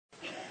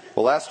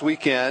Well, last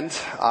weekend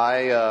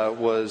I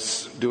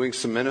was doing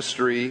some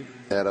ministry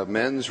at a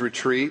men's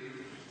retreat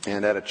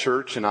and at a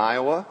church in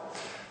Iowa,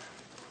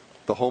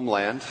 the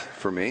homeland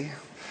for me.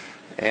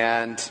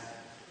 And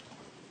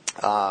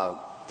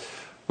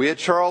we had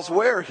Charles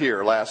Ware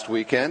here last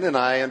weekend, and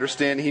I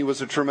understand he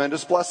was a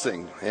tremendous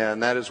blessing.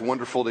 And that is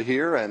wonderful to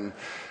hear, and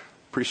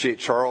appreciate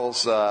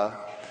Charles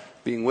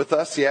being with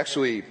us. He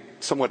actually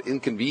somewhat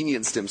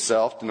inconvenienced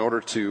himself in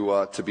order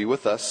to be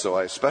with us, so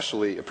I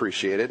especially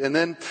appreciate it. And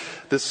then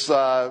this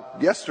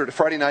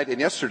Friday night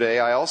and yesterday,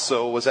 I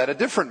also was at a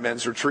different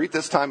men's retreat,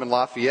 this time in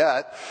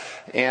Lafayette,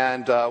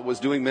 and was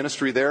doing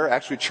ministry there.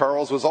 Actually,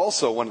 Charles was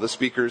also one of the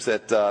speakers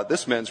at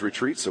this men's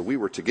retreat, so we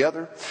were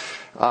together.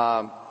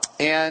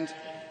 And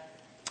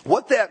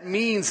what that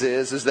means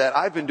is that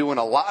I've been doing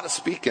a lot of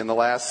speaking the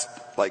last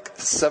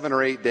 7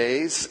 or 8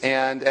 days,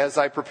 and as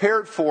I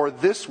prepared for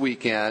this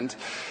weekend,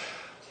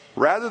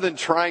 rather than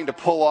trying to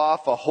pull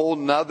off a whole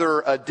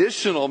nother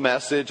additional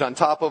message on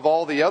top of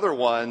all the other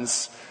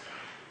ones,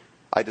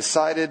 I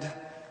decided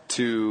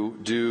to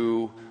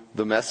do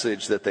the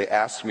message that they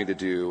asked me to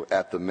do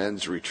at the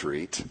men's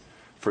retreat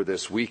for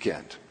this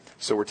weekend.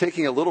 So we're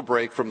taking a little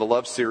break from the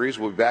Love series.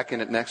 We'll be back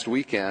in it next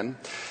weekend.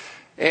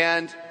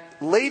 And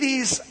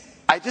ladies,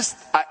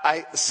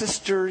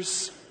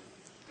 sisters,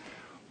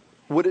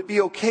 would it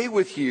be okay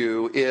with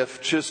you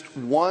if just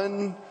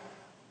one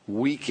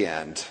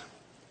weekend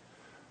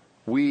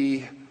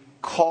we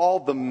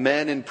call the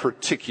men in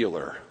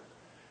particular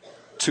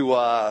to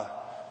a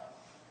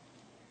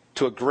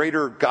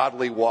greater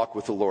godly walk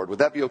with the Lord? Would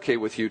that be okay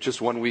with you?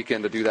 Just one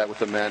weekend to do that with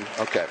the men?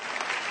 Okay.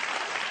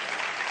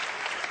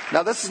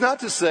 Now, this is not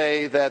to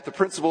say that the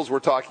principles we're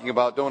talking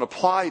about don't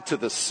apply to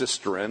the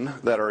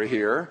sistren that are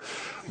here,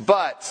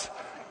 but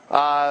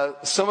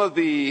some of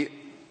the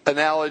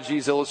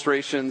analogies,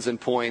 illustrations,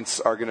 and points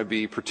are going to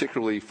be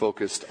particularly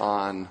focused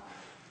on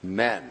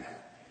men.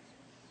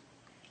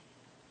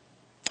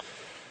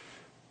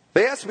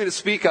 They asked me to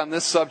speak on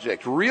this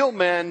subject. Real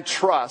men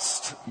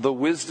trust the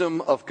wisdom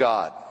of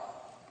God.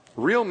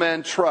 Real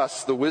men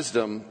trust the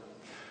wisdom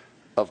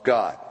of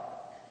God.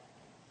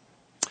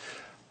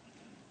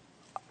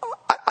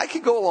 I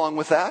can go along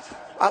with that.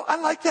 I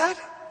like that.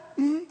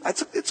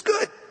 It's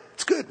good.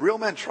 It's good. Real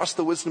men trust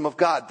the wisdom of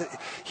God.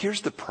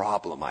 Here's the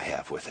problem I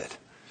have with it,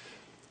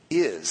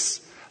 is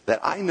that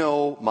I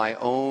know my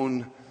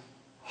own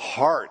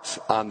heart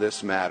on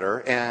this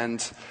matter,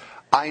 and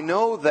I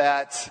know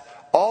that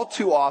all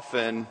too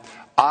often,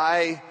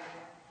 I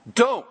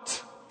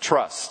don't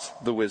trust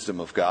the wisdom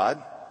of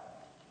God.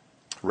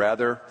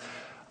 Rather,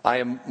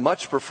 I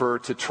much prefer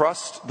to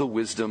trust the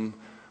wisdom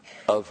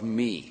of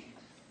me.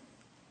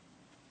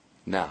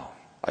 Now,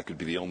 I could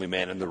be the only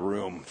man in the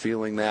room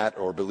feeling that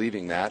or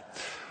believing that,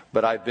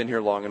 but I've been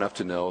here long enough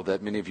to know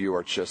that many of you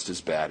are just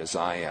as bad as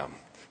I am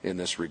in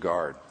this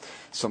regard.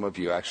 Some of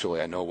you,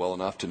 actually, I know well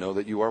enough to know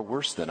that you are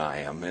worse than I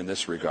am in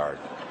this regard.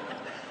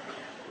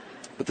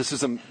 But this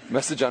is a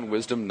message on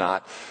wisdom,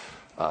 not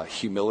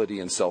humility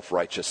and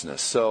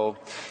self-righteousness. So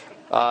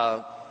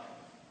I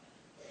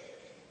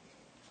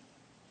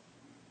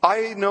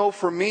know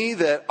for me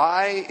that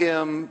I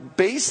am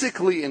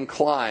basically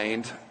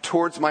inclined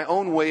towards my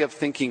own way of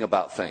thinking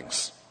about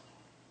things.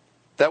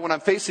 That when I'm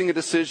facing a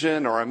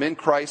decision or I'm in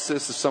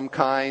crisis of some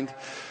kind,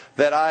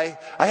 that I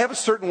have a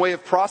certain way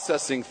of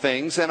processing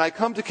things, and I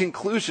come to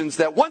conclusions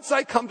that once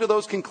I come to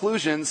those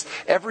conclusions,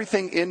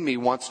 everything in me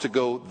wants to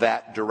go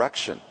that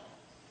direction.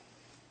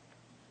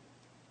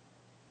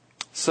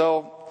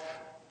 So,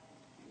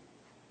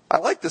 I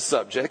like the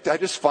subject. I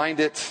just find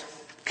it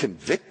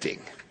convicting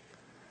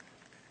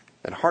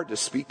and hard to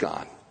speak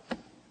on.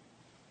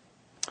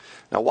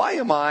 Now, why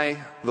am I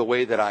the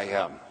way that I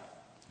am?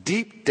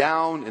 Deep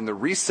down in the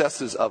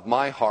recesses of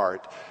my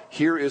heart,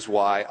 here is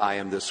why I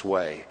am this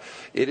way.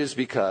 It is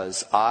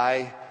because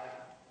I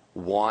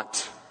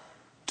want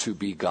to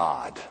be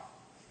God.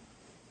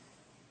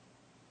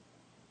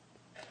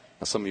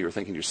 Now, some of you are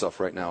thinking to yourself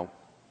right now,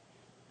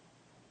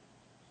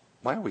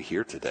 why are we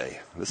here today?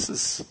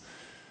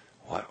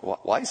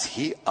 Why is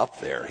he up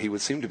there? He would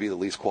seem to be the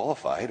least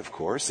qualified, of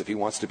course, if he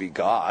wants to be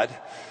God,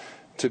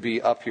 to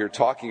be up here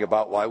talking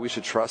about why we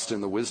should trust in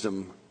the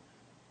wisdom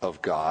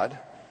of God.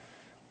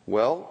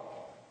 Well,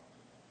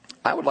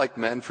 I would like,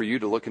 men, for you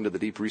to look into the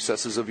deep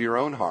recesses of your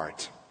own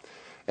heart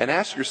and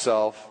ask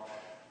yourself,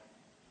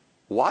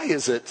 why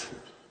is it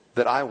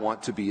that I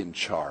want to be in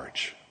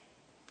charge?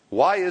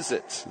 Why is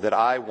it that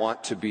I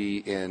want to be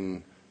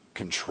in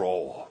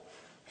control?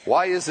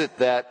 Why is it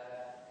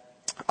that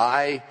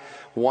I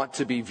want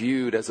to be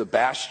viewed as a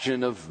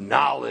bastion of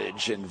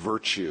knowledge and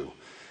virtue,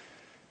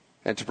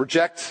 and to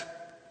project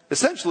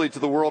essentially to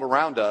the world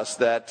around us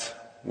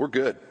that we're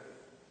good?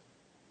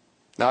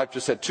 Now, I've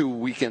just had 2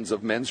 weekends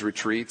of men's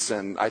retreats,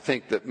 and I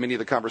think that many of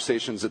the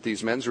conversations at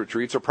these men's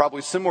retreats are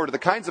probably similar to the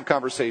kinds of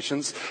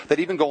conversations that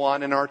even go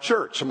on in our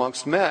church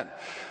amongst men,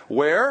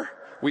 where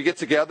we get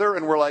together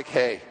and we're like,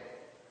 hey.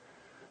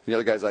 The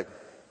other guy's like,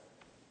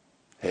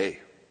 hey.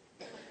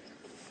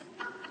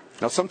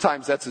 Now,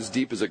 sometimes that's as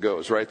deep as it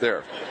goes right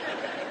there.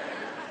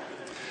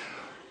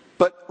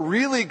 But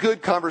really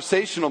good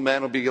conversational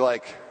men will be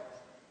like,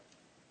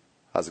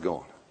 how's it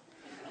going?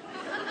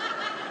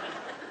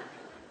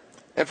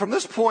 And from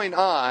this point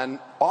on,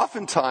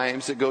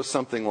 oftentimes it goes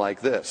something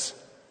like this.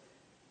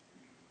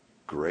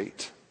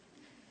 Great.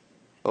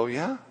 Oh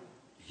yeah?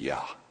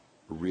 Yeah.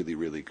 Really,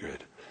 really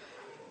good.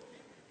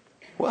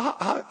 Well,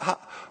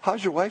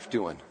 how's your wife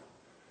doing?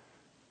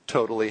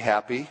 Totally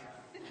happy.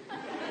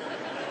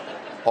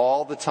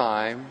 All the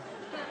time.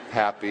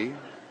 Happy.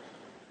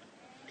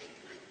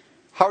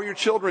 How are your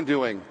children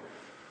doing?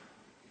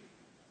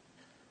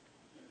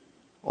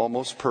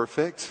 Almost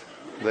perfect.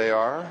 They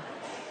are.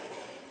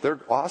 They're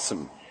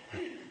awesome.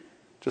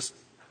 Just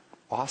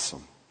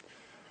awesome.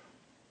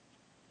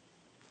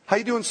 How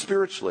you doing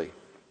spiritually?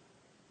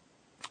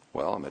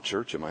 Well, I'm at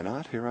church, am I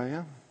not? Here I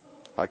am.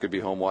 I could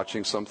be home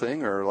watching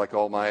something or like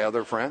all my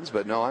other friends,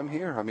 but no, I'm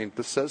here. I mean,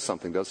 this says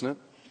something, doesn't it?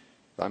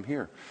 I'm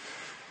here.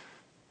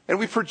 And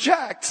we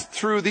project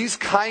through these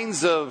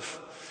kinds of,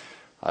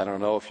 I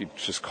don't know if you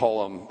just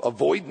call them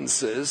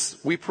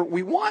avoidances.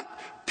 We want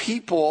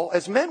people,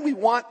 as men, we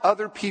want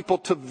other people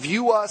to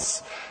view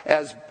us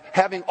as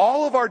having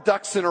all of our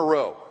ducks in a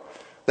row.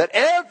 That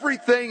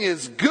everything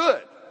is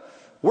good.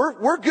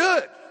 We're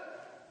good.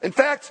 In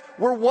fact,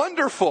 we're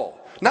wonderful.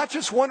 Not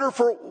just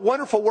wonderful,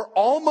 we're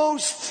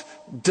almost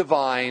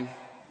divine.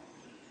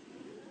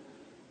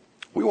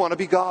 We want to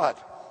be God.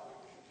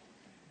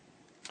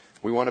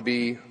 We want to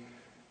be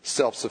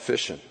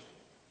self-sufficient.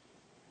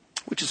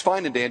 Which is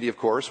fine and dandy, of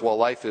course, while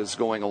life is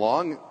going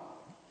along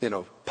in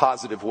a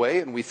positive way,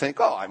 and we think,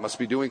 oh, I must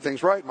be doing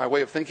things right. My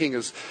way of thinking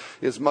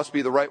must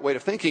be the right way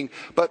of thinking.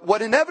 But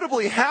what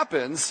inevitably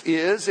happens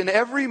is, in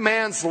every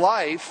man's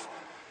life,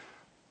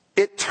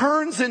 it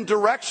turns in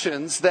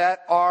directions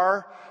that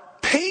are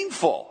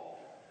painful.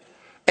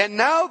 And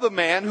now the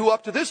man who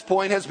up to this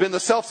point has been the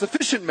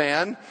self-sufficient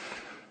man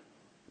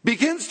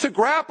begins to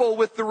grapple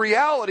with the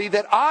reality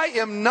that I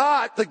am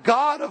not the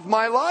God of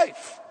my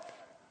life.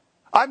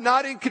 I'm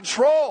not in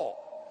control.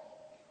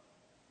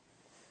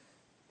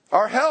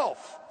 Our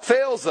health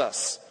fails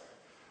us.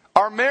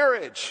 Our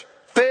marriage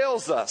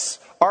fails us.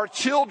 Our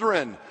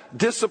children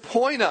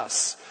disappoint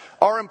us.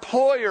 Our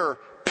employer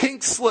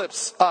pink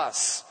slips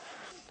us.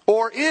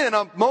 Or in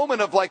a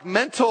moment of like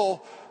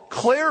mental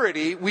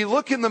clarity, we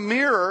look in the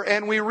mirror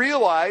and we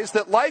realize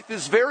that life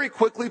is very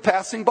quickly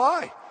passing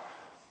by.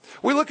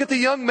 We look at the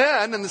young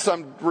men, and this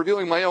I'm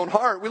revealing my own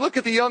heart, we look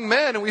at the young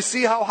men and we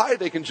see how high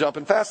they can jump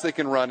and fast they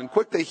can run and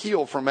quick they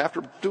heal from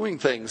after doing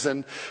things.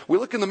 And we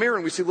look in the mirror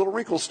and we see little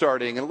wrinkles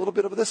starting and a little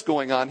bit of this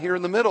going on here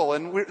in the middle.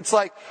 And it's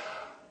like,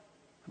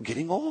 I'm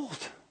getting old.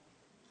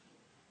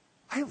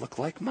 I look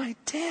like my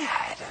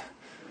dad.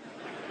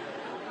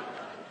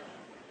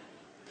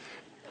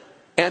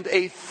 And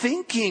a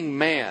thinking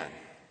man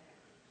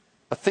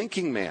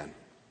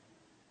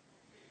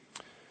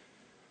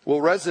will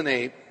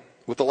resonate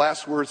with the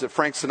last words that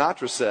Frank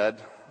Sinatra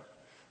said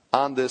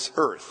on this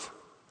earth.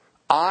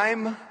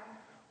 I'm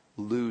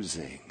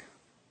losing.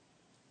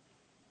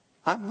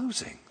 I'm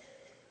losing.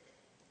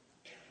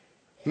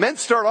 Men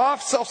start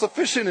off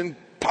self-sufficient and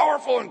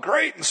powerful and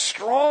great and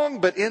strong,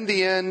 but in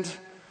the end,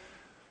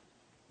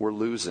 we're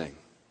losing.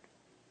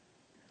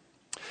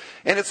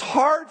 And it's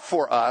hard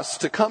for us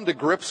to come to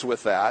grips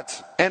with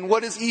that. And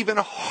what is even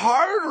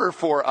harder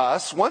for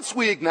us, once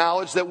we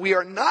acknowledge that we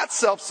are not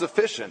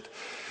self-sufficient,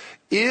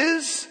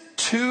 is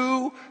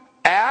to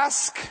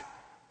ask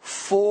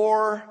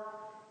for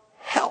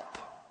help.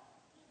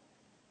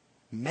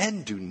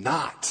 Men do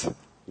not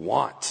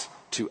want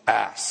to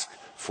ask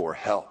for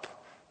help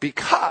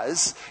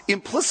because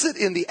implicit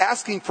in the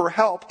asking for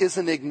help is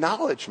an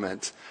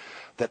acknowledgement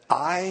that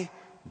I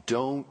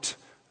don't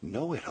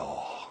know it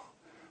all,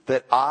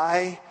 that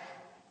I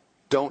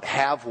don't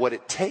have what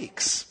it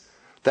takes,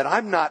 that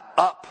I'm not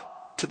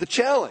up to the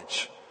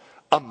challenge.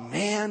 A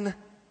man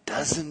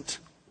doesn't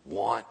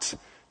want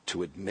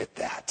to admit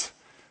that.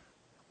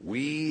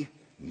 We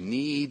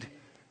need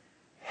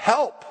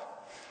help.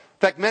 In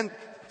fact, men,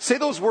 say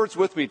those words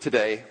with me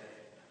today.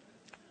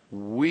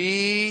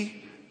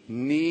 We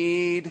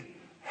need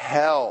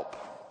help.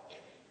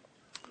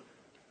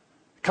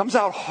 It comes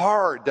out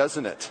hard,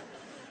 doesn't it?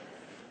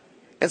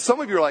 And some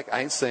of you are like,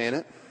 I ain't saying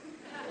it.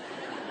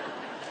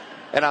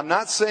 And I'm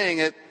not saying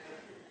it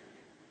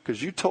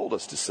because you told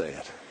us to say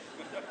it.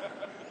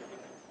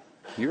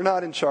 You're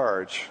not in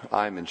charge.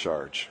 I'm in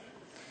charge.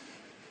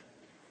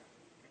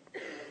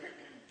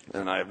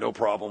 And I have no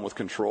problem with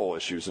control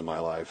issues in my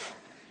life.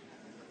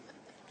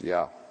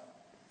 Yeah.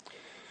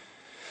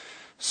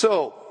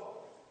 So,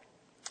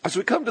 as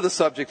we come to the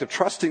subject of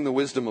trusting the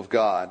wisdom of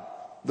God,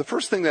 the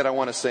first thing that I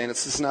want to say, and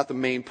this is not the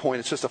main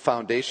point, it's just a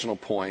foundational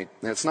point,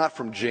 and it's not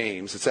from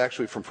James, it's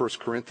actually from 1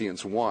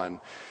 Corinthians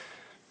 1,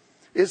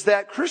 is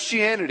that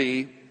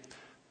Christianity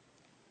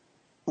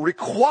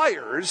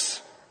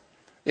requires,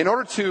 in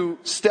order to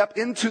step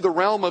into the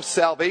realm of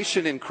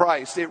salvation in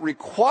Christ, it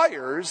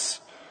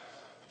requires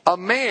a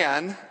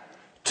man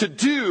to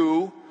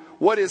do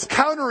what is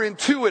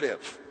counterintuitive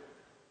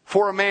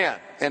for a man.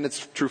 And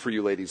it's true for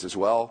you ladies as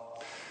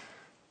well.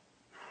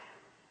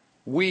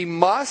 We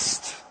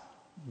must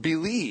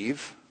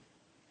believe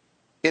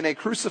in a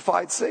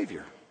crucified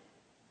Savior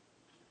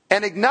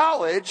and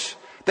acknowledge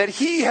that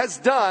he has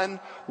done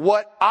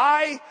what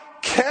I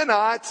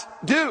cannot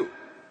do.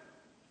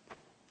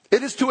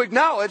 It is to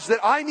acknowledge that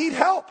I need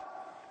help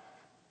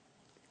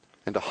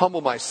and to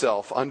humble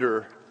myself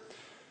under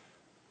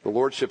the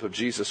lordship of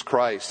Jesus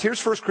Christ.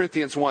 Here's 1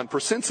 Corinthians 1. For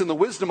since in the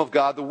wisdom of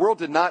God, the world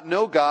did not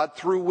know God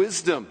through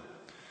wisdom,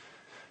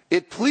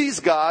 it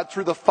pleased God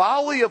through the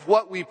folly of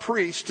what we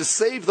preach to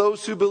save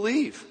those who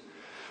believe.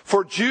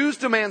 For Jews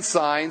demand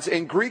signs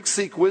and Greeks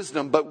seek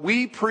wisdom, but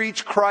we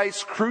preach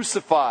Christ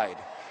crucified,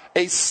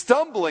 a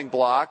stumbling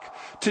block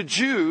to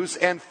Jews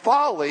and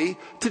folly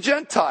to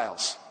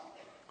Gentiles.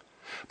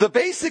 The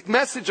basic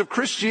message of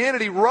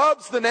Christianity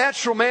rubs the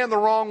natural man the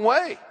wrong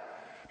way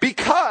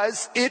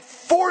because it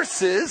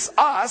forces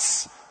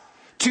us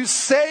to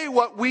say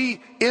what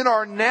we, in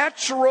our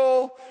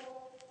natural,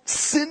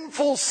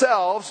 sinful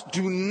selves,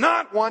 do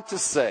not want to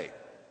say.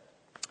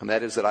 And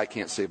that is that I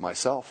can't save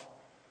myself.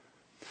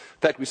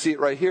 In fact, we see it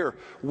right here.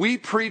 We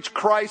preach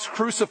Christ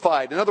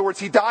crucified. In other words,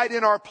 he died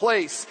in our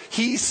place.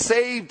 He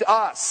saved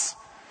us.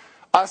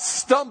 A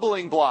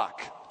stumbling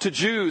block to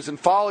Jews and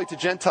folly to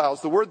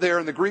Gentiles. The word there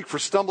in the Greek for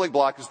stumbling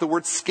block is the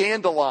word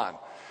scandalon.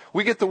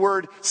 We get the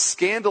word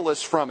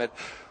scandalous from it.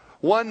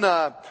 One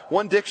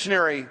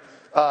dictionary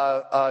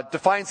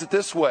defines it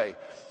this way: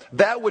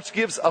 that which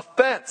gives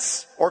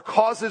offense or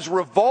causes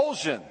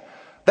revulsion,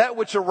 that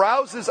which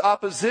arouses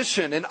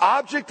opposition, an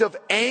object of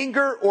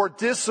anger or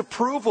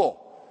disapproval.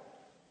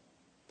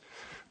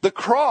 The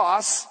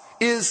cross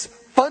is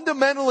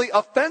fundamentally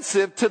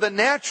offensive to the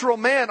natural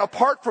man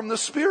apart from the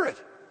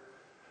Spirit.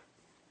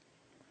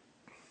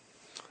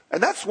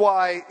 And that's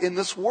why in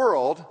this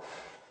world,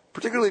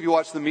 particularly if you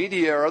watch the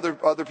media or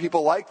other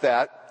people like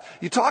that,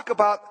 you talk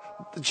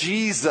about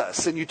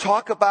Jesus and you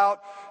talk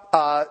about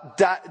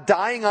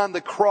dying on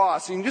the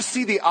cross, and you just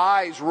see the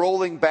eyes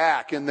rolling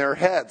back in their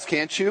heads,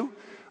 can't you?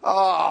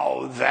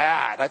 Oh,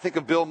 that. I think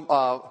of Bill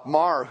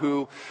Maher,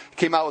 who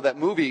came out with that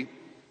movie,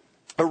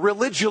 A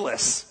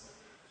Religulous,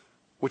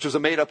 which is a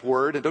made-up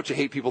word, and don't you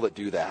hate people that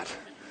do that?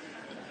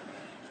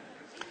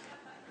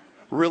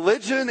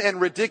 Religion and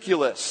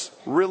ridiculous.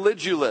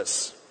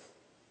 Religulous.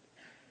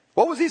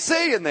 What was he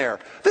saying there?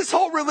 This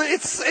whole religion,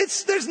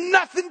 there's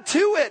nothing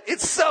to it.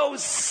 It's so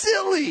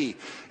silly.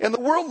 And the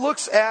world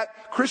looks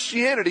at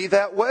Christianity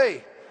that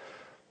way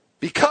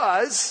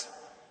because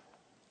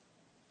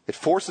it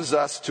forces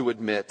us to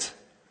admit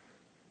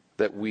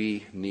that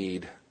we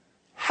need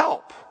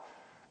help.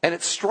 And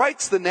it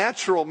strikes the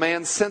natural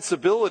man's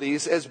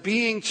sensibilities as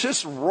being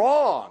just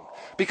wrong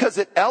because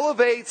it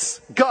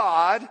elevates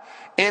God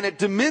and it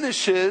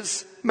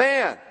diminishes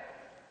man.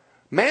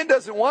 Man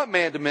doesn't want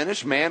man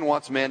diminished. Man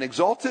wants man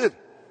exalted.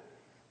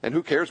 And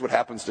who cares what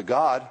happens to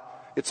God?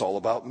 It's all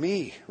about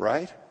me,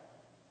 right?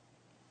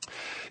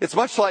 It's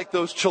much like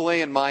those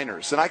Chilean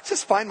miners. And I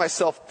just find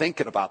myself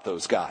thinking about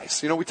those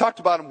guys. You know, we talked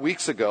about them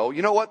weeks ago.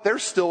 You know what? They're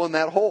still in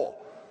that hole.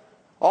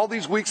 All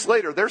these weeks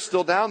later, they're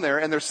still down there,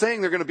 and they're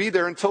saying they're going to be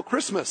there until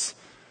Christmas.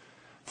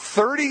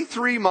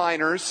 33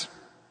 miners,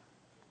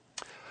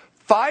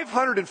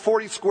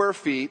 540 square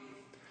feet,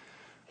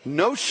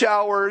 no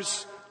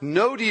showers,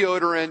 no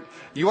deodorant.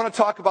 You want to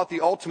talk about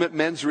the ultimate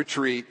men's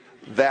retreat?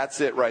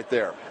 That's it right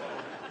there.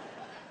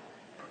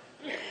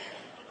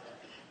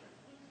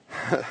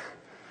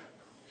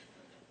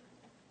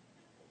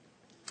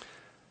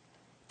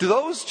 Do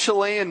those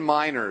Chilean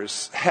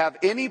miners have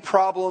any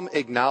problem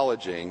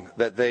acknowledging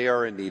that they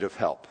are in need of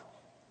help?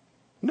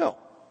 No.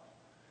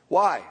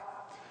 Why?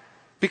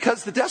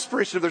 Because the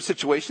desperation of their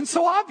situation is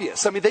so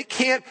obvious. I mean,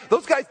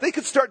 those guys, they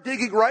could start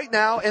digging right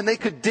now and they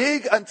could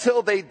dig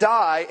until they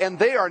die, and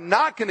they are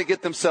not going to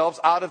get themselves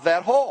out of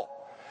that hole.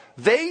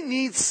 They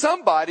need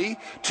somebody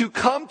to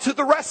come to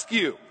the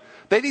rescue.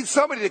 They need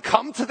somebody to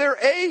come to their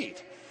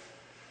aid.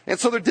 And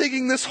so they're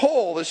digging this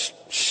hole, this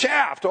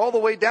shaft all the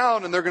way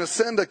down, and they're going to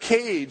send a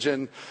cage.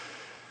 And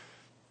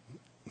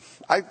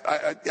I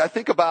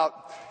think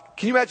about,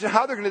 can you imagine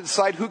how they're going to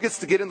decide who gets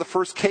to get in the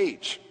first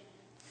cage?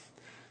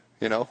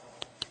 You know?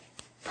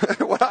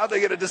 How are they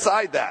going to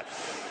decide that?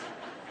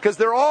 Because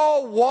they're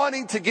all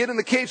wanting to get in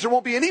the cage. There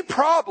won't be any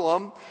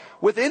problem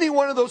with any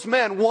one of those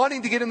men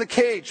wanting to get in the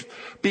cage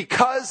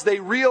because they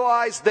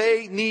realize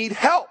they need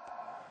help.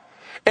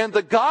 And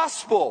the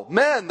gospel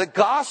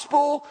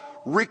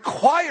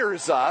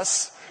requires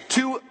us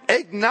to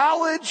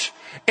acknowledge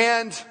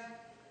and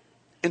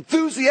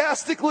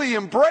enthusiastically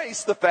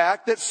embrace the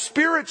fact that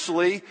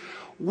spiritually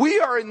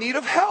we are in need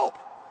of help.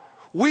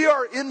 We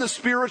are in the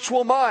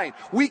spiritual mind.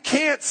 We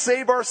can't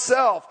save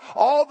ourselves.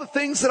 All the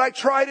things that I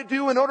try to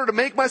do in order to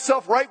make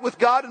myself right with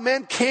God and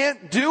men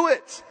can't do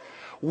it.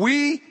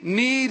 We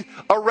need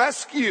a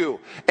rescue,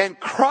 and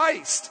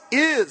Christ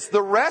is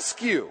the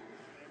rescue.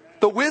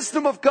 The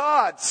wisdom of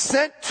God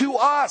sent to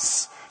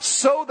us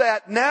so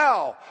that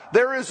now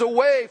there is a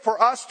way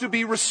for us to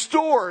be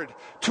restored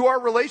to our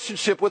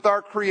relationship with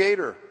our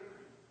Creator.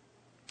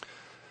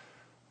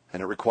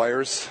 And it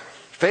requires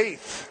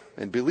faith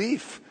and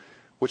belief,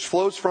 which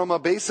flows from a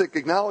basic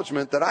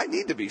acknowledgement that I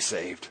need to be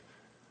saved.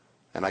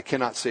 and I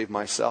cannot save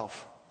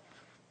myself.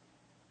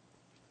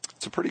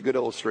 It's a pretty good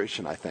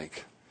illustration, I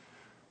think,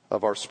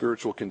 of our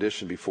spiritual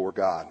condition before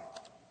God.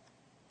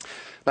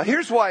 Now,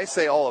 here's why I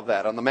say all of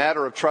that on the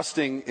matter of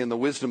trusting in the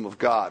wisdom of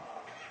God.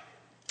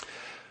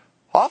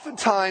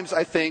 Oftentimes,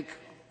 I think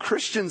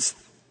Christians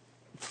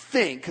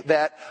think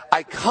that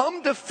I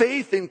come to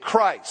faith in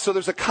Christ. So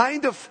there's a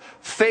kind of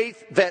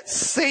faith that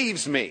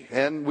saves me.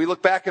 And we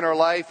look back in our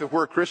life, if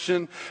we're a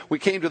Christian, we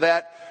came to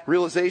that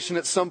realization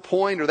at some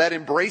point, or that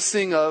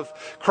embracing of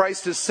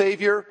Christ as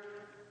Savior.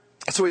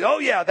 So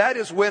that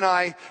is when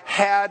I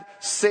had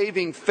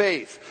saving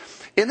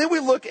faith. And then we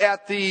look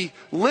at the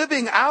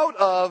living out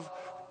of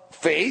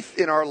faith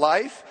in our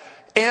life,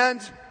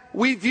 and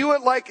we view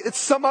it like it's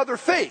some other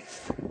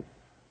faith.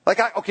 Like,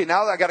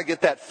 now I got to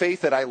get that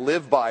faith that I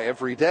live by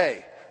every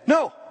day.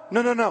 No.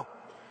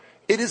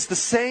 It is the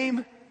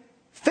same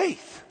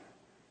faith.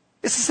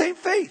 It's the same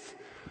faith.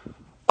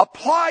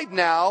 Applied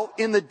now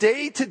in the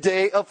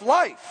day-to-day of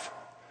life.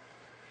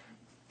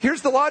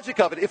 Here's the logic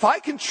of it. If I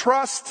can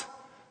trust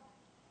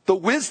the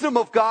wisdom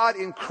of God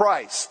in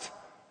Christ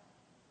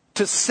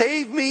to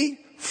save me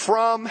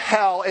from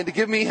hell and to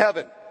give me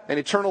heaven and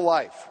eternal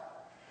life,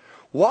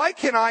 why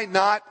can I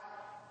not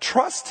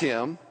trust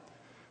Him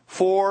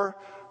for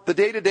the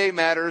day-to-day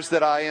matters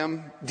that I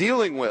am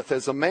dealing with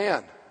as a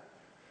man?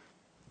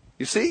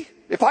 You see?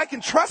 If I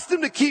can trust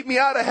Him to keep me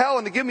out of hell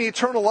and to give me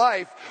eternal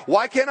life,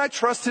 why can't I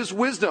trust His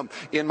wisdom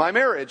in my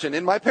marriage and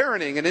in my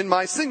parenting and in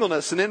my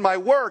singleness and in my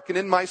work and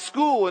in my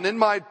school and in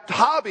my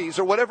hobbies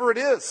or whatever it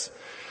is?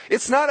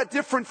 It's not a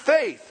different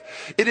faith.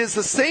 It is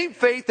the same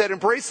faith that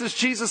embraces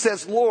Jesus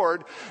as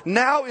Lord,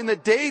 now in the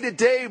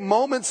day-to-day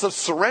moments of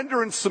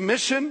surrender and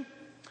submission,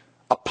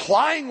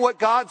 applying what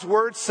God's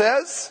Word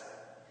says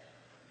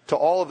to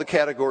all of the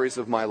categories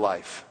of my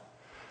life.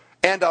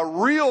 And a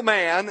real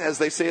man, as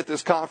they say at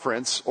this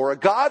conference, or a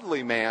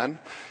godly man,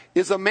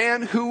 is a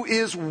man who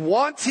is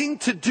wanting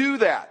to do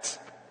that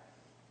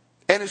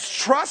and is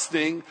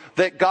trusting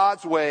that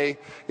God's way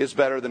is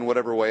better than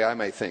whatever way I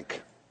may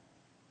think.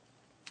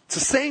 It's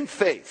the same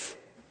faith.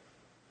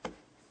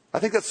 I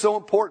think that's so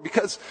important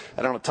because,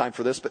 I don't have time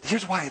for this, but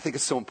here's why I think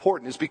it's so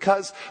important, is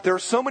because there are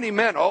so many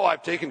men,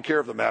 I've taken care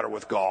of the matter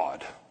with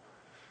God.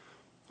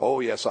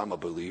 Oh, yes, I'm a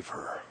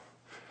believer.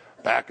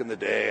 Back in the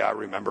day, I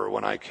remember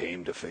when I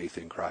came to faith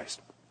in Christ.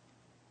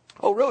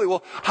 Oh, really?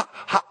 Well,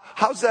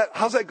 how's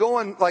that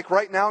going like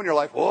right now in your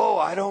life? Oh,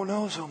 I don't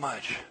know so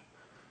much.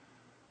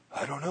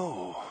 I don't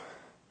know.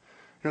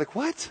 You're like,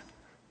 what?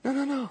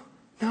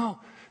 No.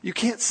 You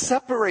can't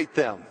separate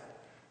them.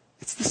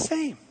 It's the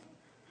same.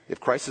 If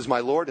Christ is my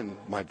Lord and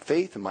my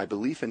faith and my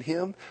belief in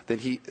Him, then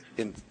He,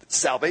 in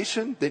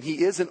salvation, then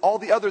He is in all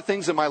the other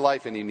things in my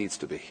life, and He needs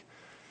to be.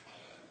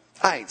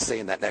 I ain't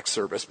saying that next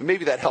service, but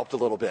maybe that helped a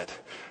little bit.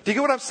 Do you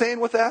get what I'm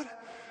saying with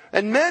that?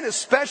 And men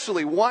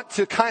especially want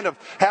to kind of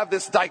have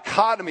this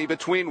dichotomy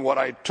between what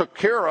I took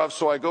care of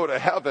so I go to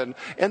heaven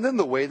and then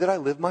the way that I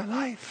live my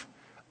life.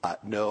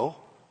 No.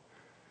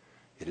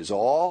 It is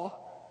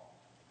all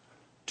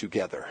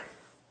together.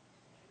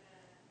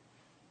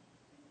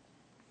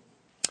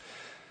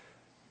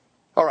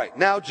 All right,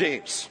 now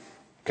James.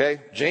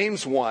 Okay,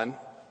 James 1.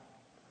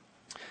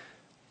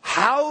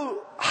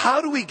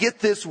 How do we get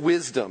this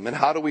wisdom and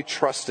how do we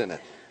trust in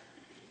it?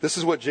 This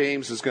is what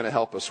James is going to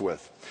help us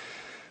with.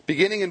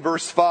 Beginning in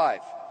verse 5.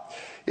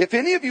 If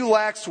any of you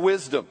lacks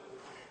wisdom,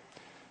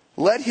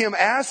 let him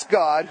ask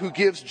God, who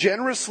gives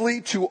generously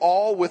to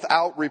all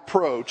without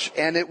reproach,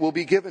 and it will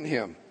be given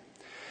him.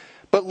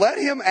 But let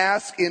him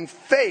ask in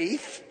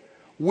faith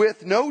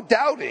with no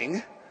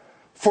doubting,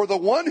 for the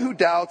one who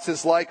doubts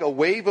is like a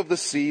wave of the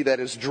sea that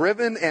is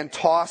driven and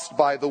tossed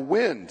by the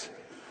wind.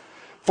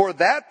 For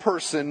that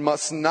person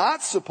must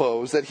not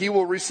suppose that he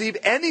will receive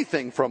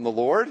anything from the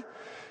Lord.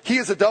 He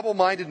is a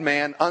double-minded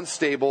man,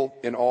 unstable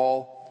in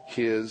all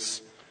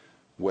his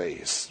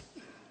ways.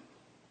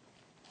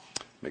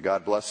 May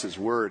God bless His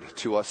word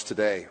to us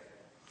today.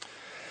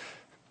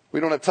 We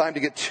don't have time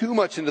to get too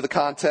much into the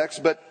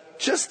context, but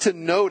just to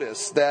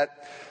notice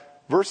that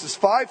verses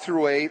 5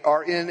 through 8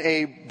 are in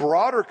a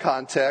broader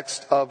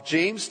context of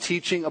James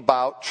teaching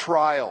about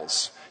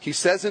trials. He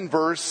says in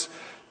verse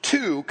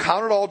 2,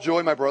 count it all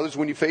joy, my brothers,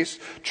 when you face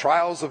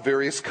trials of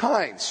various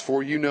kinds,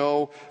 for you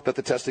know that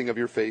the testing of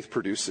your faith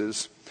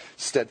produces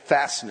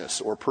steadfastness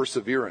or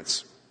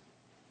perseverance.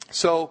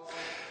 So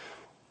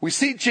we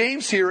see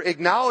James here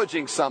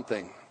acknowledging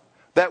something,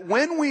 that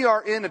when we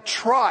are in a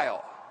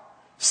trial,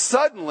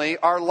 suddenly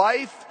our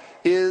life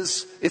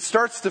it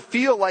starts to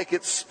feel like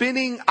it's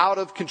spinning out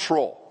of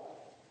control.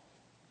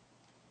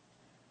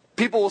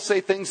 People will say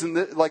things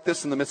like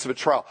this in the midst of a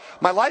trial.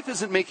 My life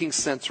isn't making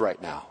sense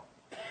right now.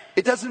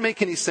 It doesn't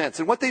make any sense.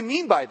 And what they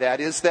mean by that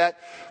is that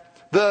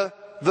the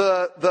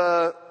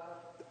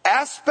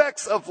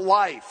aspects of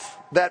life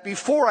that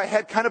before I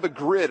had kind of a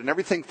grid and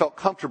everything felt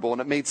comfortable and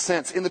it made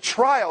sense, in the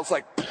trials,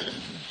 like,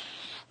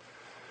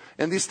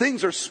 and these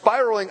things are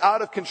spiraling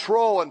out of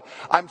control, and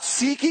I'm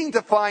seeking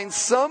to find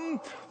some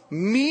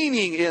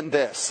meaning in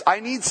this.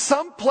 I need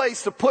some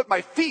place to put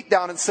my feet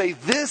down and say,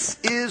 this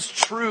is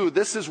true.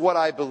 This is what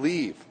I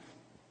believe.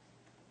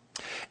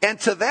 And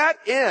to that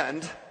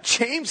end,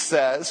 James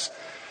says,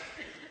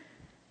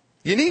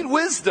 you need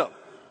wisdom.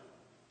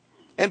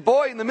 And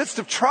boy, in the midst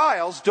of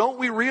trials, don't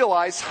we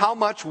realize how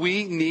much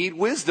we need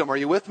wisdom? Are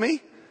you with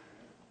me?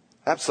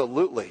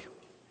 Absolutely.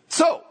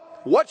 So,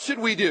 what should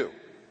we do?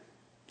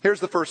 Here's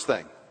the first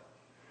thing.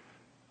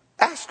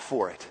 Ask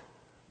for it.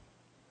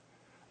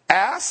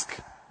 Ask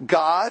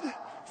God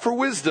for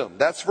wisdom.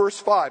 That's verse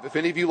 5. If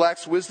any of you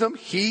lacks wisdom,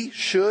 he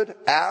should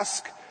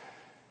ask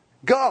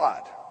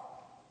God.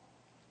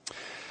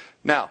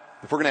 Now,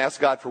 if we're going to ask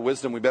God for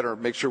wisdom, we better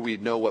make sure we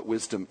know what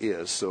wisdom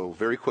is. So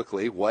very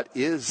quickly, what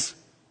is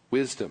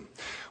wisdom?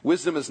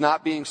 Wisdom is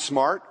not being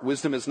smart.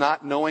 Wisdom is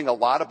not knowing a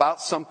lot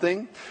about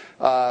something.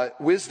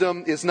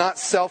 Wisdom is not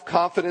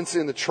self-confidence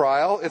in the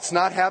trial. It's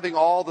not having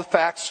all the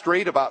facts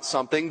straight about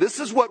something. This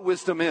is what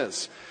wisdom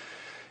is.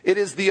 It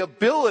is the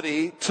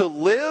ability to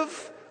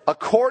live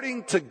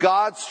according to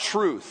God's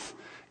truth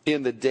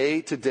in the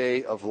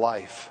day-to-day of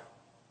life.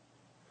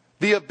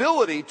 The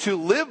ability to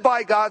live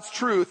by God's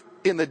truth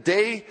in the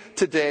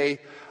day-to-day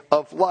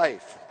of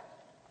life.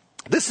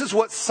 This is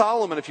what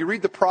Solomon, if you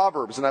read the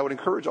Proverbs, and I would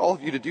encourage all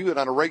of you to do it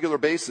on a regular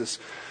basis,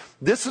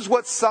 this is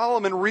what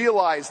Solomon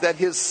realized that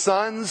his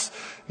sons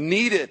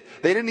needed.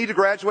 They didn't need to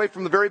graduate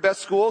from the very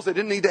best schools. They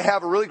didn't need to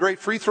have a really great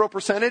free throw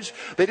percentage.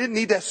 They didn't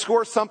need to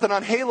score something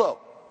on Halo.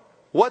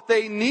 What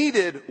they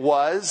needed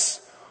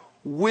was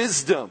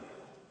wisdom.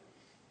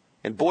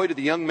 And boy, to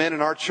the young men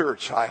in our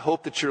church, I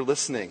hope that you're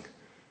listening.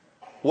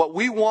 What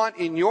we want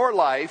in your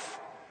life,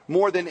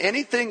 more than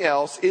anything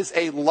else, is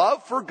a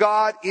love for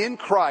God in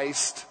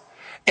Christ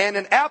and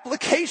an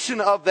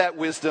application of that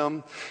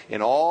wisdom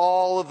in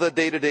all of the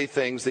day-to-day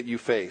things that you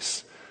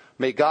face.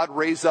 May God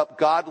raise up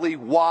godly,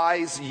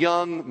 wise,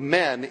 young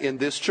men in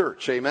this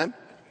church. Amen?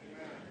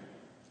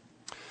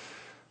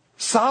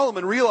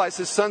 Solomon realized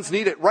his sons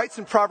need it. Writes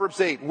in Proverbs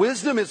 8,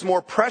 wisdom is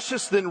more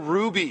precious than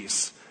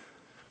rubies,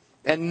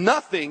 and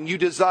nothing you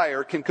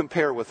desire can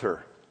compare with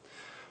her.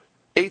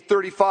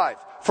 8:35,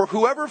 for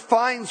whoever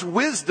finds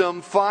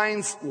wisdom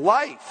finds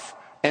life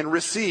and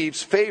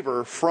receives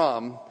favor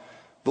from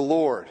the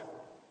Lord.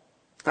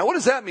 Now what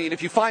does that mean?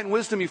 If you find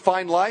wisdom, you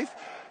find life?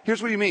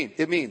 Here's what you mean.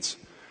 It means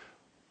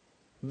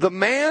the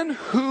man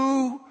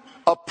who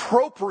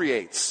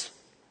appropriates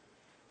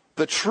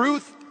the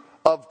truth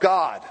of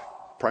God,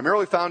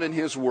 primarily found in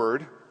his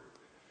word,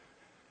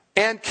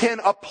 and can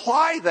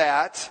apply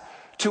that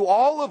to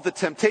all of the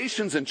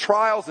temptations and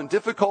trials and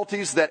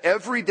difficulties that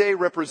every day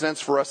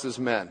represents for us as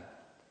men.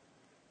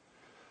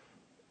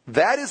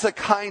 That is a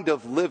kind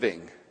of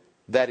living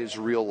that is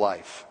real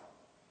life.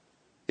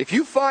 If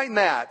you find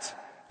that,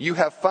 you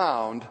have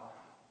found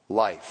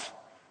life.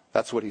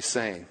 That's what he's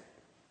saying.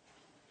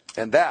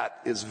 And that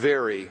is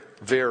very,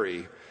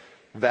 very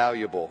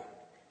valuable.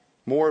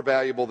 More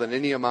valuable than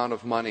any amount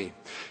of money.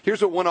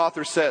 Here's what one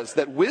author says,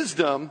 that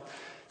wisdom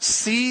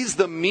sees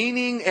the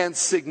meaning and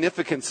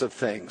significance of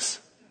things.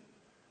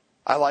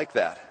 I like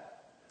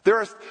that.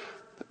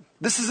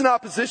 This is an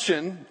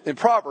opposition in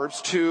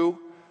Proverbs to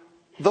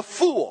the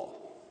fool.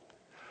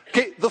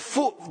 Okay, the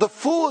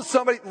fool is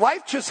somebody,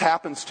 life just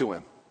happens to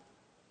him.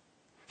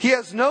 He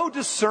has no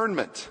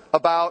discernment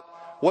about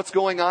what's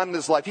going on in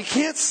his life. He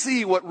can't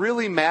see what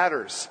really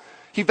matters.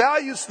 He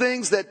values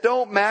things that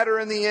don't matter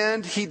in the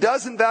end. He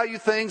doesn't value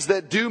things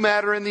that do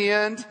matter in the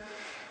end.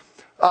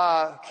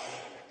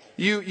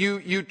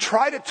 You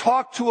try to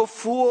talk to a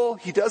fool.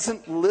 He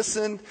doesn't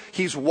listen.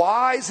 He's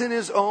wise in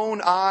his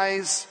own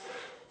eyes.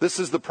 This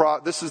is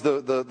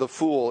the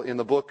fool in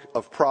the book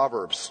of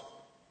Proverbs.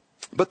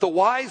 But the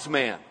wise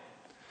man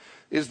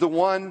is the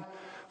one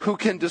who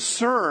can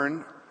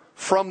discern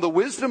from the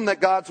wisdom that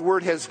God's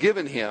word has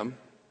given him,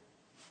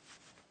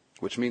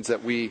 which means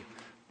that we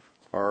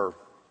are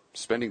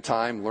spending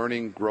time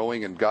learning,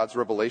 growing in God's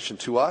revelation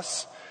to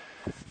us.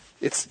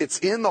 It's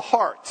in the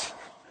heart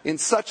in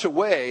such a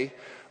way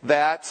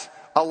that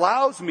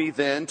allows me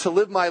then to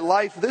live my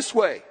life this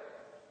way.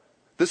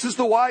 This is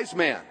the wise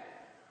man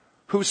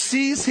who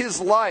sees his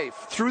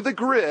life through the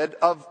grid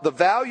of the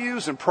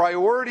values and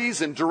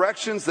priorities and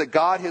directions that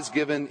God has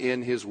given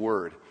in his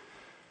word.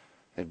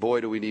 And boy,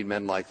 do we need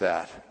men like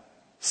that.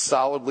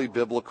 Solidly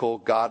biblical,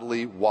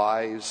 godly,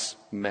 wise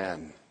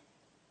men.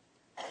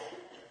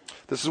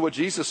 This is what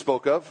Jesus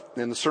spoke of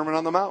in the Sermon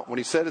on the Mount when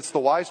he said it's the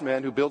wise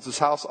man who builds his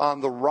house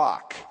on the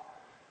rock,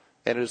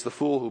 and it is the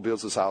fool who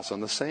builds his house on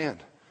the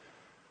sand.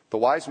 The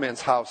wise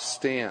man's house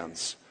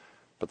stands,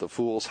 but the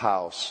fool's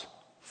house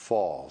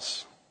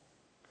falls.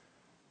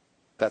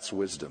 That's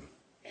wisdom.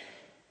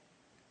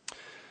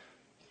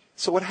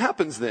 So what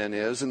happens then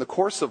is, in the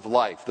course of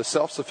life, the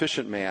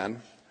self-sufficient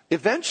man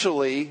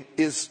eventually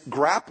is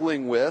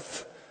grappling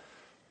with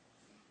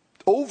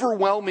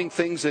overwhelming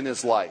things in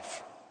his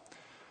life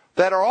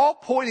that are all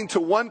pointing to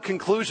one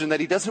conclusion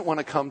that he doesn't want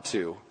to come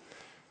to.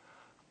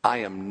 I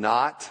am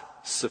not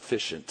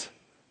sufficient.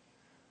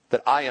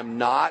 That I am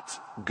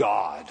not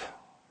God.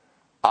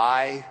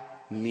 I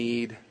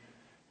need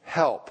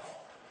help.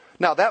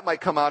 Now, that might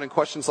come out in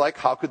questions like,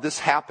 how could this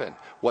happen?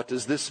 What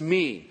does this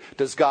mean?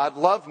 Does God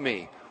love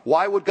me?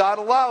 Why would God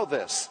allow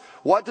this?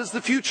 What does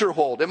the future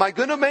hold? Am I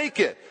going to make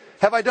it?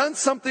 Have I done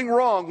something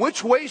wrong?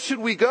 Which way should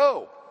we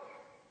go?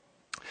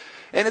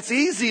 And it's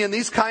easy in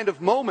these kind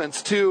of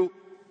moments to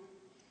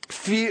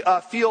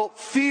feel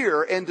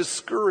fear and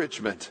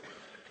discouragement.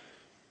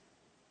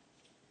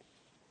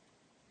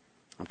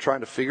 I'm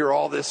trying to figure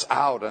all this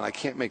out and I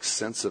can't make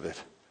sense of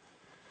it.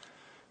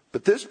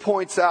 But this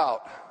points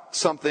out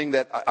something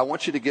that I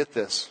want you to get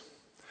this.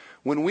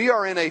 When we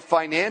are in a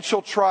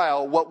financial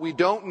trial, what we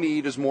don't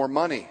need is more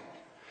money.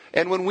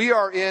 And when we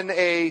are in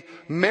a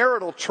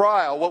marital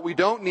trial, what we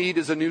don't need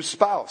is a new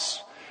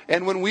spouse.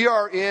 And when we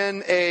are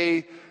in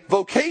a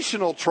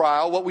vocational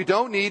trial, what we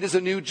don't need is a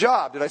new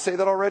job. Did I say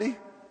that already?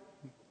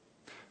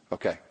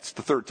 Okay, it's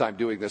the third time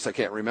doing this. I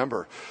can't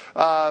remember.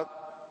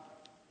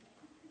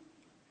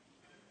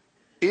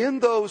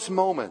 In those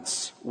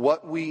moments,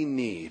 what we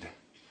need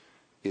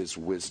is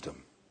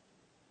wisdom.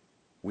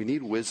 We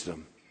need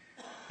wisdom.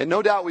 And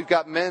no doubt we've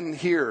got men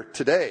here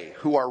today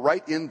who are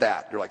right in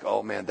that. You're like,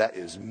 oh man, that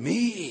is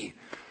me.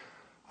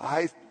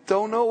 I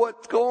don't know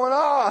what's going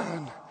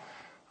on.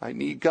 I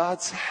need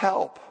God's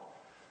help.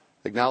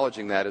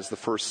 Acknowledging that is the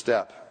first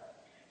step.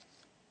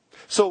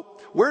 So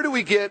where do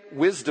we get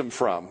wisdom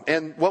from?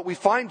 And what we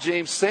find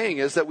James saying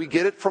is that we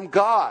get it from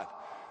God.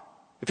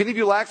 If any of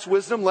you lacks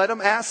wisdom, let him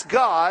ask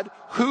God,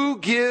 who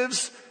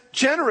gives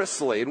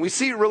generously. And we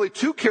see really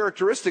two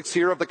characteristics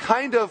here of the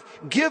kind of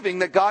giving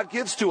that God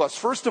gives to us.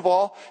 First of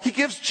all, he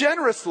gives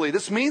generously.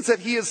 This means that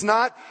he's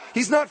not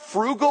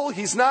frugal,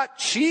 he's not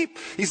cheap,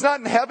 he's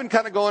not in heaven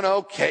kind of going,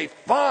 okay,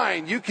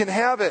 fine, you can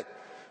have it.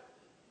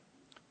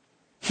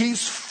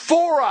 He's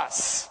for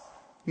us.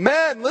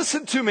 Men,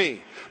 listen to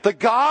me. The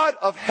God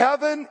of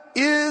heaven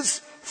is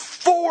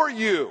for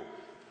you.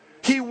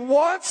 He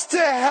wants to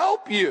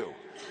help you.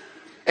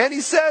 And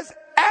he says,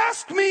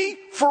 ask me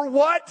for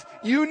what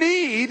you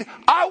need.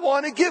 I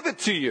want to give it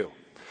to you.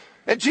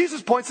 And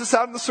Jesus points this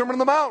out in the Sermon on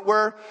the Mount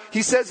where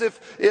he says,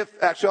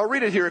 actually I'll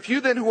read it here. If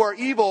you then who are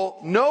evil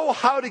know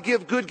how to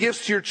give good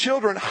gifts to your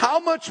children, how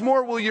much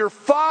more will your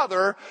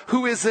Father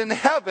who is in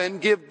heaven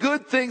give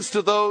good things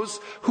to those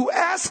who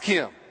ask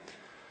him?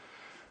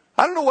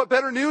 I don't know what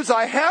better news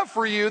I have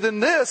for you than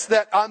this,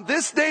 that on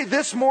this day,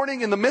 this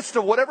morning, in the midst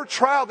of whatever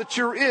trial that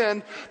you're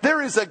in,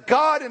 there is a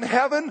God in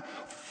heaven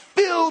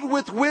filled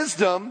with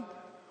wisdom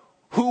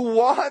who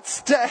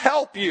wants to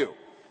help you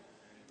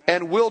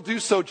and will do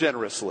so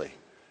generously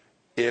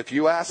if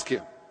you ask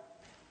him.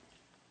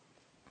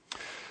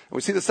 And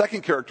we see the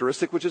second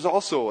characteristic, which is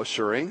also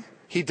assuring.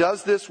 He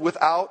does this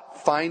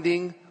without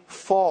finding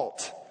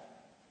fault.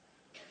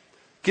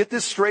 Get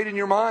this straight in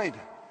your mind.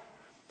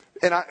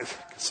 And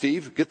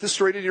Steve, get this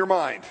straight in your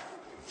mind.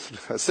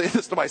 I say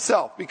this to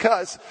myself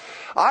because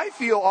I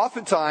feel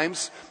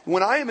oftentimes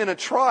when I am in a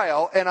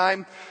trial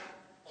and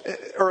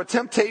or a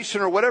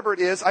temptation or whatever it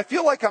is, I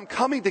feel like I'm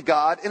coming to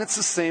God and it's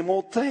the same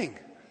old thing.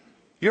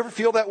 You ever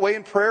feel that way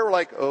in prayer? We're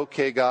like,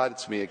 okay, God,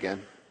 it's me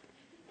again.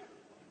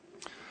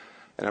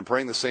 And I'm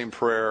praying the same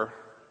prayer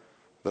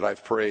that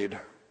I've prayed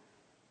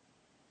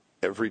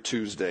every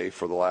Tuesday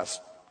for the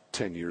last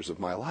 10 years of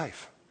my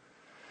life.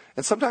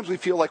 And sometimes we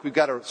feel like we've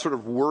got to sort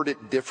of word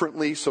it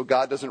differently so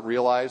God doesn't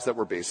realize that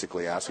we're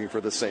basically asking for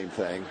the same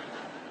thing.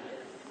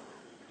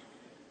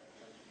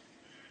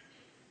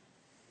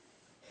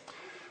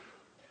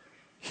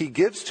 He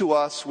gives to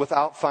us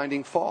without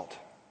finding fault.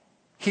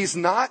 He's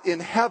not in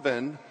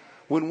heaven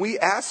when we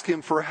ask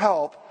him for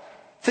help,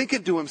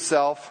 thinking to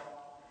himself,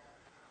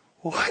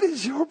 what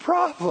is your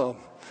problem?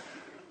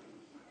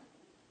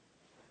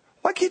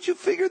 Why can't you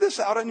figure this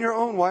out on your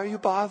own? Why are you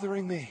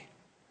bothering me?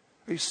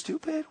 Are you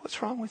stupid?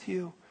 What's wrong with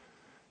you?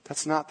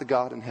 That's not the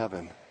God in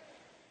heaven.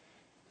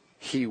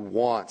 He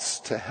wants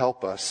to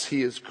help us.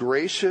 He is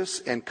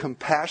gracious and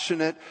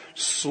compassionate,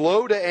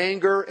 slow to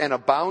anger and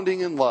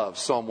abounding in love.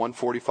 Psalm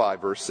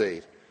 145, verse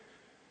 8.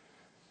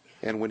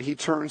 And when we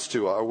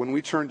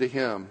turn to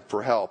him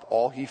for help,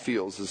 all he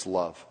feels is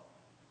love.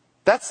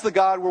 That's the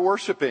God we're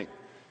worshiping.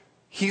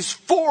 He's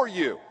for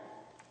you.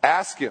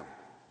 Ask him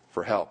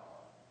for help.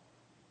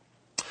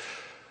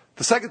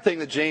 The second thing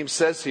that James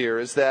says here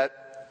is that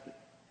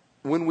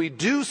when we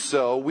do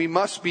so, we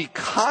must be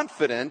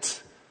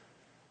confident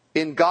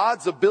in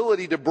God's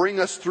ability to bring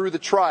us through the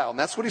trial. And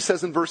that's what he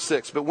says in verse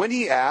 6. But when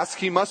he asks,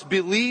 he must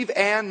believe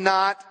and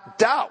not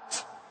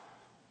doubt.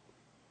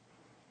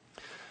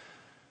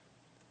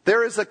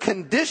 There is a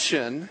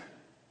condition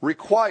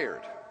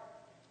required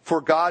for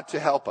God to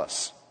help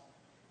us.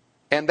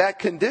 And that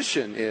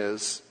condition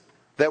is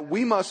that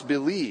we must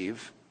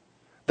believe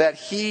that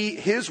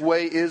his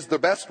way is the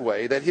best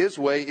way, that his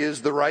way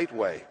is the right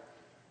way.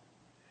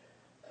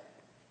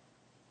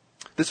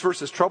 This verse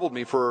has troubled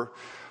me for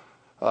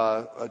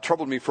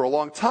a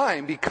long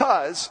time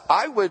because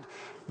I would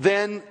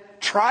then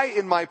try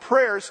in my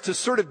prayers to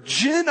sort of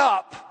gin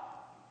up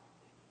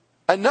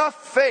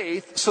enough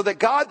faith so that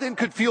God then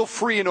could feel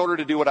free in order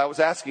to do what I was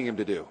asking him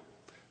to do.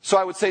 So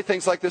I would say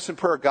things like this in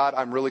prayer: God,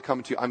 I'm really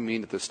coming to you. I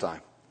mean it this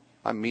time.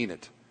 I mean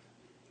it.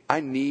 I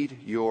need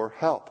your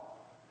help.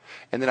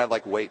 And then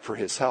I'd wait for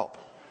his help,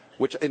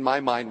 which in my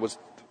mind was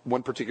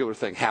one particular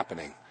thing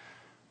happening.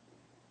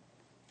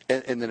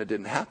 And then it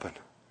didn't happen.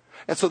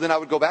 And so then I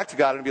would go back to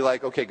God and be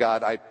like, okay,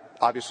 God, I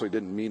obviously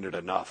didn't mean it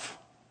enough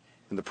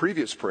in the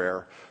previous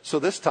prayer. So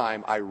this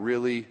time I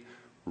really,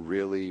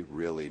 really,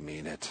 really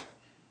mean it.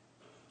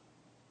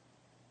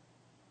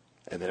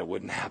 And then it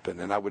wouldn't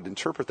happen. And I would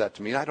interpret that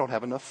to mean I don't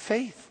have enough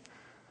faith.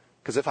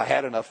 Because if I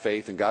had enough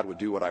faith, then God would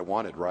do what I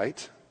wanted,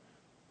 right?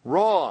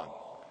 Wrong.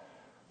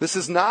 This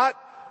is not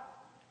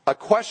a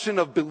question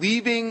of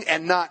believing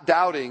and not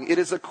doubting. It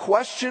is a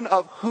question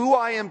of who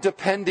I am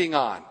depending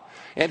on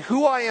and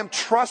who I am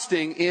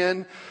trusting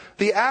in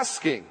the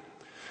asking.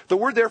 The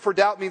word there for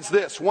doubt means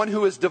this: one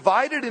who is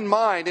divided in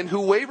mind and who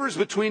wavers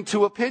between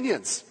two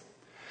opinions.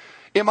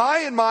 Am I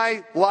in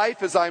my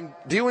life, as I'm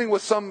dealing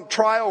with some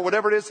trial or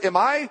whatever it is, am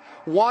I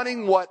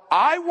wanting what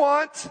I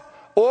want,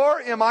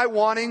 or am I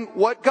wanting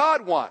what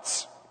God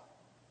wants?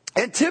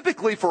 And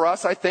typically for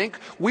us, I think,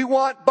 we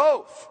want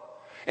both.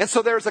 And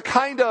so there's a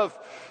kind of,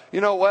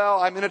 well,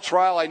 I'm in a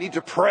trial, I need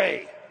to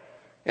pray.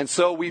 And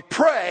so we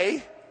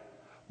pray,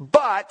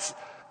 but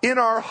in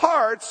our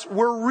hearts,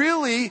 we're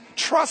really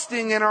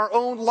trusting in our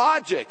own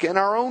logic and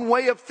our own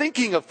way of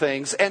thinking of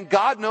things, and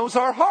God knows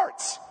our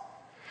hearts.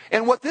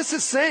 And what this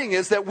is saying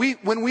is that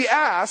when we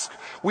ask,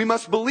 we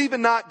must believe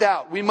and not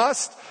doubt. We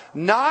must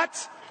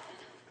not,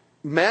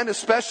 men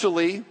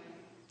especially,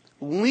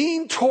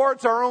 lean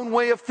towards our own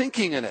way of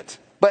thinking in it,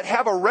 but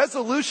have a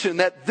resolution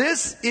that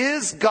this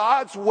is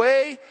God's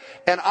way,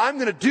 and I'm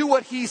going to do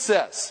what he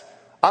says.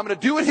 I'm going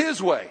to do it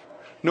his way,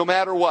 no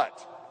matter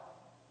what.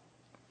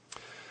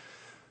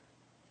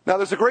 Now,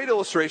 there's a great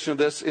illustration of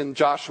this in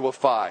Joshua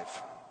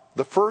 5.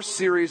 The first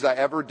series I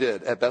ever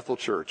did at Bethel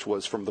Church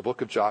was from the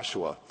book of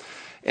Joshua.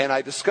 And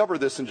I discovered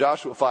this in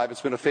Joshua 5.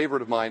 It's been a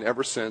favorite of mine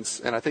ever since.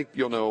 And I think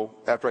you'll know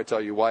after I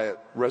tell you why it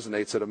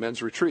resonates at a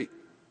men's retreat.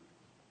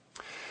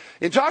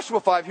 In Joshua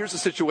 5, here's the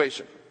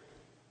situation.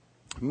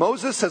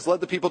 Moses has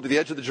led the people to the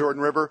edge of the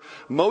Jordan River.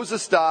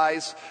 Moses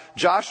dies.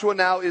 Joshua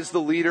now is the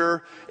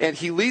leader. And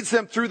he leads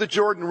them through the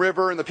Jordan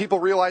River. And the people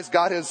realize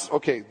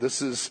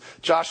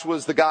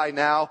Joshua's the guy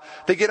now.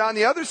 They get on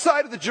the other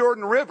side of the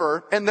Jordan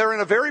River. And they're in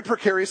a very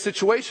precarious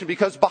situation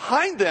because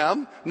behind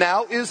them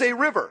now is a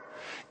river.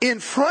 In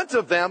front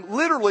of them,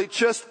 literally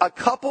just a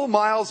couple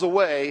miles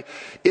away,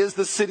 is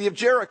the city of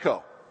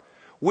Jericho,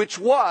 which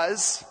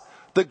was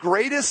the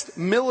greatest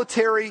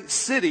military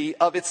city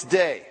of its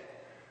day.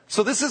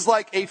 So this is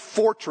like a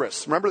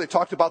fortress. Remember, they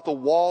talked about the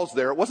walls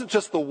there. It wasn't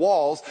just the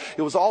walls.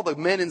 It was all the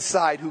men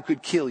inside who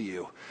could kill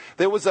you.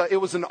 It was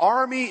an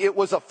army. It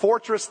was a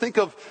fortress. Think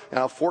of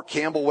Fort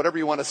Campbell, whatever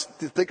you want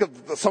to think of,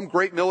 some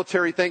great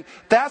military thing.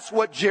 That's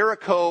what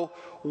Jericho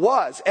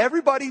was.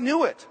 Everybody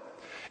knew it.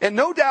 And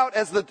no doubt,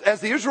 as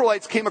the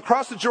Israelites came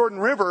across the Jordan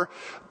River,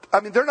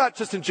 they're not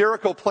just in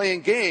Jericho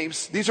playing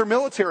games. These are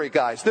military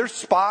guys. There's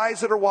spies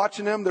that are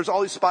watching them. There's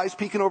all these spies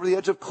peeking over the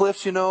edge of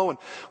cliffs, and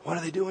what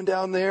are they doing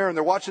down there? And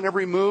they're watching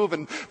every move.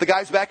 And the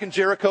guys back in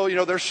Jericho,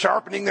 they're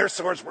sharpening their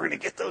swords. We're going to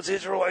get those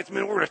Israelites,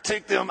 man. We're going to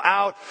take them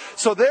out.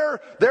 So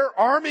they're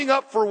arming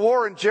up for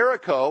war in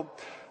Jericho.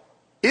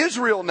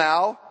 Israel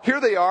now, here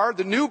they are,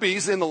 the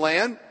newbies in the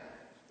land.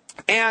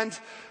 And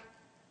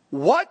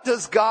what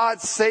does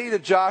God say to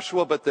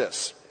Joshua but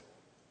this?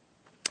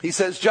 He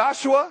says,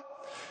 Joshua,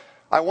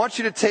 I want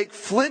you to take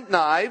flint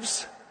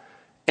knives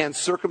and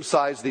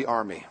circumcise the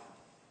army.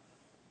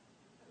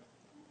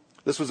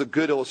 This was a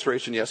good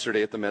illustration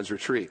yesterday at the men's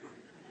retreat.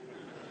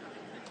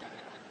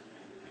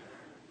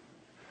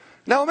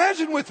 Now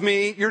imagine with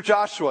me, you're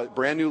Joshua,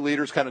 brand new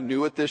leaders, kind of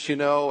new at this, and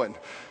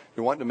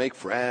you're wanting to make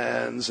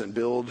friends and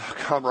build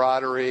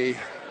camaraderie.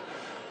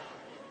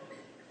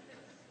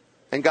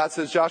 And God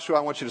says, Joshua,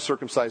 I want you to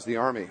circumcise the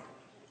army.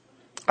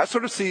 I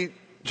sort of see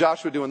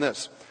Joshua doing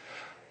this.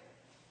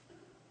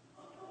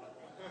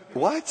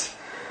 What?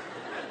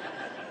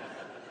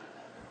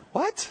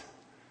 What?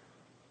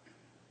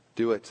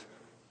 Do it.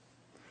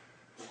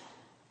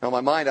 Now in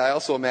my mind, I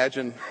also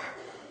imagine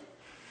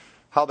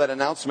how that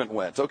announcement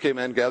went. Okay,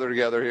 men, gather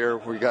together here.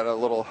 We got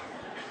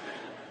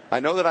I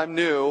know that I'm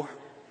new.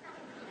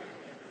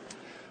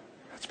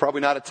 It's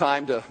probably not a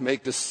time to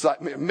make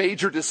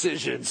major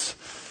decisions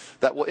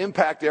that will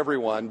impact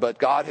everyone, but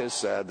God has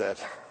said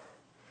that.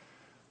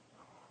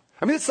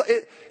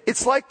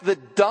 It's like the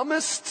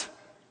dumbest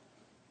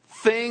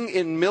thing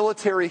in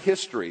military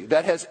history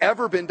that has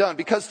ever been done,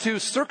 because to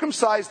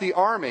circumcise the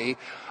army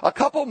a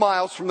couple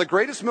miles from the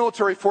greatest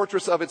military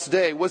fortress of its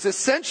day was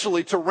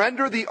essentially to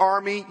render the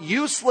army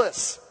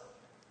useless.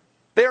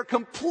 They are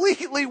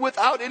completely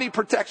without any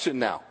protection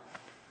now.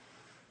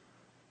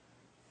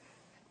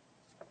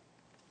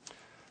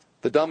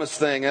 The dumbest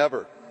thing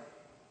ever.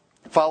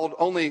 Followed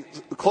only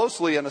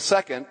closely in a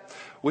second,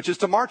 which is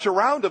to march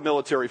around a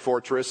military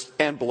fortress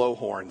and blow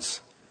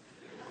horns.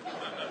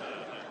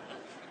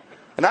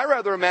 And I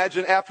rather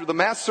imagine after the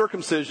mass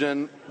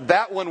circumcision,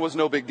 that one was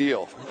no big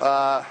deal.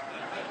 But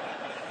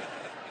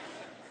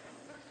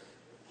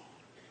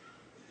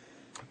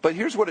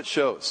here's what it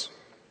shows,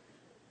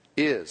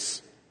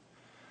 is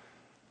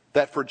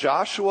that for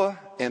Joshua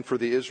and for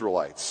the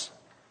Israelites,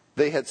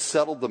 they had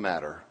settled the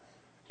matter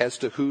as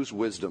to whose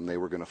wisdom they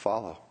were going to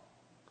follow.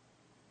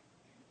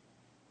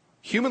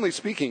 Humanly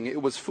speaking,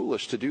 it was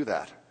foolish to do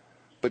that.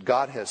 But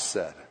God has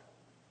said,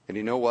 and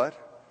you know what?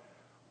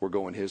 We're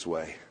going his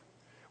way.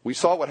 We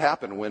saw what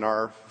happened when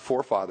our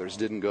forefathers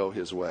didn't go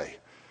his way.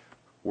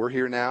 We're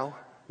here now.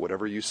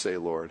 Whatever you say,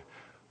 Lord.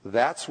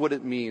 That's what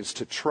it means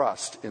to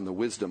trust in the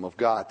wisdom of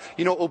God.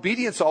 You know,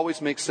 obedience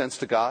always makes sense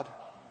to God.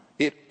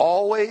 It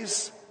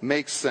always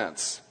makes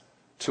sense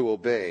to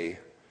obey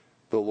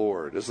the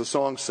Lord. As the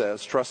song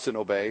says, trust and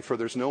obey, for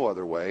there's no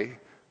other way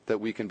that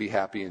we can be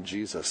happy in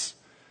Jesus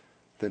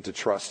than to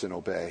trust and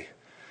obey.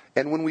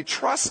 And when we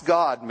trust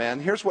God, man,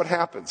 here's what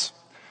happens.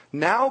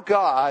 Now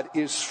God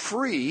is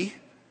free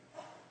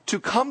to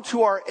come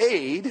to our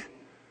aid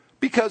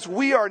because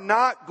we are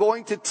not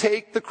going to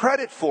take the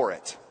credit for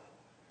it.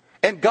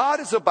 And God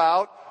is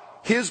about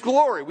his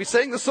glory. We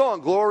sang the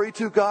song, glory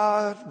to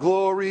God,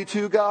 glory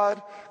to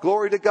God,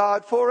 glory to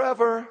God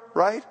forever,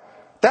 right?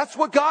 That's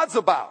what God's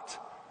about.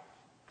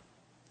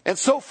 And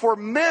so for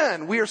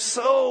men, we're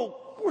so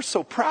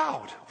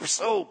proud. We're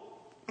so,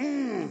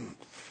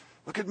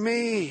 look at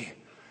me.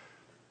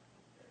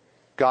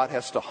 God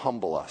has to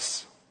humble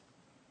us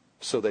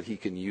so that he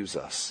can use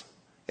us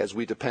as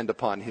we depend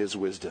upon his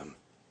wisdom,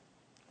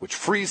 which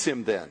frees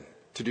him then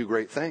to do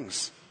great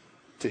things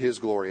to his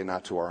glory and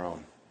not to our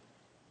own.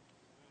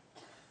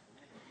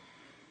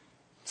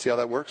 See how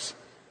that works?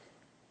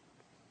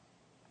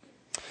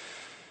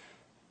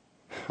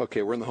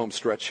 Okay, we're in the home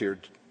stretch here.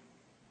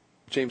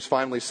 James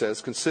finally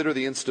says, consider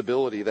the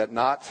instability that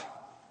not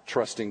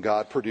trusting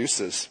God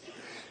produces.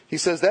 He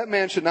says, that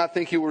man should not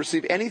think he will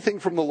receive anything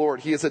from the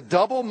Lord. He is a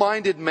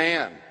double-minded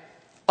man,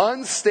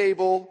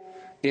 unstable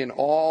in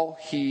all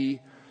he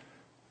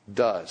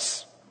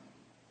does.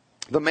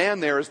 The man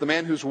there is the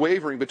man who's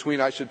wavering between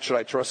should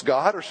I trust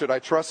God or should I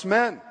trust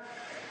men?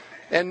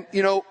 And,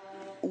 you know,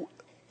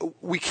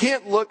 we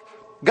can't look,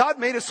 God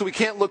made us so we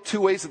can't look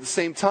two ways at the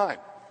same time.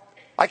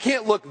 I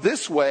can't look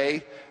this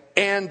way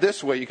and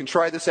this way. You can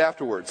try this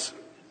afterwards.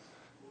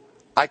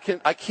 I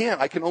can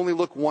only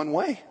look one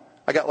way.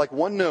 I got like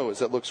one nose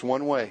that looks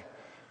one way.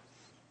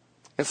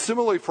 And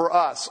similarly for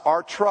us,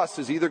 our trust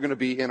is either going to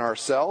be in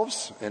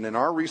ourselves and in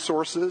our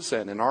resources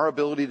and in our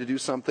ability to do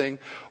something,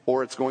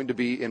 or it's going to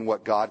be in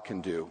what God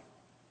can do.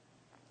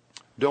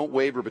 Don't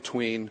waver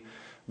between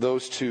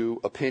those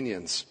two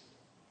opinions.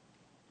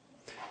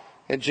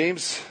 And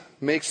James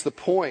makes the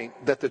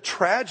point that the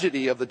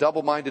tragedy of the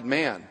double-minded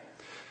man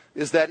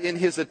is that in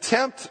his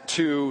attempt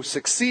to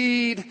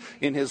succeed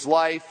in his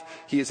life,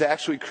 he is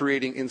actually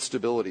creating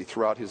instability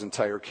throughout his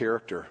entire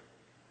character.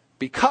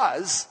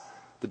 Because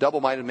the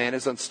double-minded man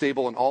is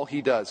unstable in all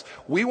he does.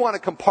 We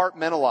want to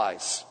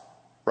compartmentalize,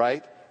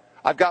 right?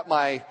 I've got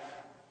my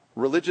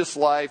religious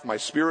life, my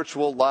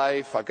spiritual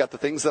life, I've got the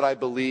things that I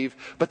believe,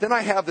 but then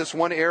I have this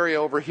one area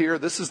over here.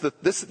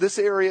 This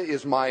area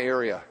is my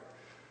area.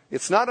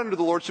 It's not under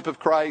the lordship of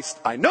Christ.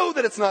 I know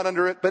that it's not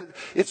under it, but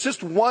it's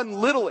just one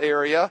little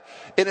area,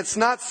 and it's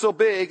not so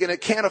big, and it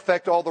can't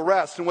affect all the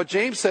rest. And what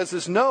James says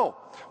is, no,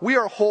 we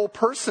are whole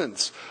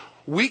persons.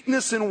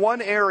 Weakness in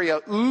one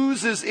area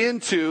oozes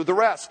into the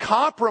rest.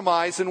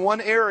 Compromise in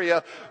one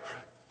area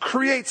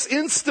creates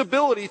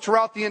instability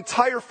throughout the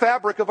entire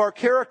fabric of our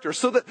character.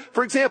 So that,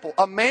 for example,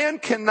 a man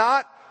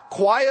cannot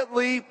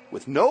quietly,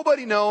 with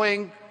nobody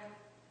knowing,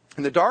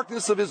 in the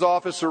darkness of his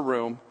office or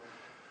room,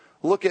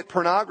 look at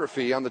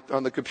pornography on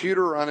the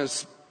computer or on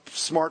his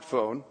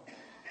smartphone,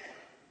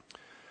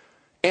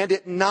 and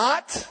it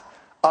not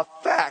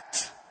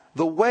affect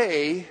the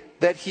way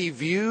that he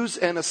views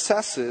and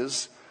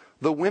assesses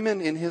the women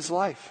in his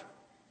life.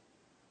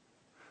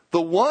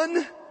 The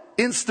one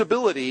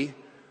instability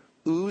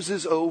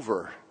oozes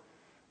over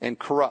and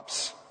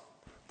corrupts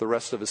the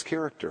rest of his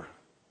character.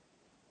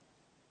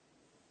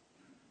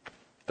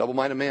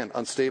 Double-minded man,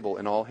 unstable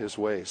in all his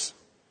ways.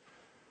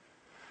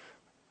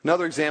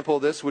 Another example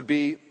of this would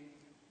be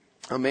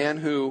a man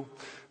who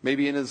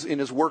maybe in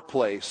his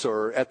workplace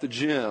or at the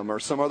gym or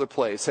some other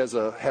place has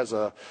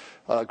a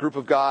group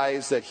of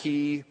guys that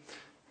he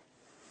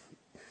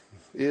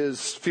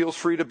feels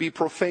free to be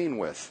profane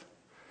with.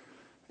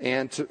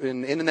 And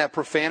in that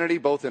profanity,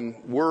 both in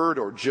word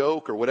or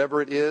joke or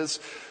whatever it is,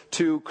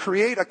 to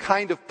create a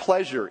kind of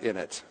pleasure in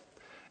it.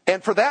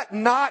 And for that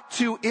not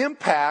to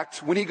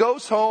impact when he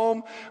goes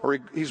home or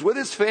he's with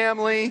his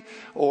family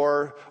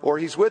or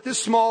he's with his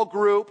small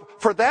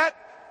group, for that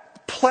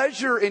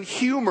pleasure and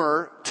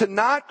humor to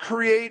not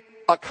create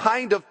a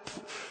kind of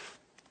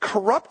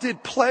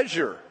corrupted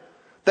pleasure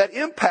that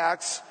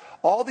impacts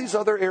all these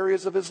other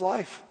areas of his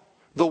life.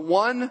 The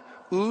one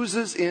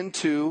oozes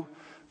into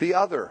the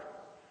other.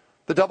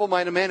 The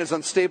double-minded man is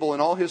unstable in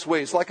all his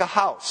ways, like a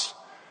house,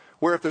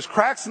 where if there's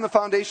cracks in the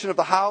foundation of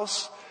the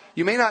house,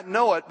 you may not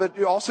know it,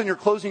 but all of a sudden you're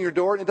closing your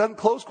door and it doesn't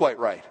close quite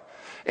right.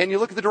 And you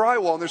look at the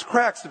drywall and there's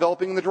cracks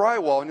developing in the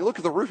drywall. And you look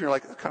at the roof and you're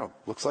like, it kind of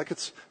looks like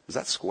is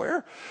that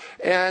square?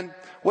 And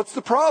what's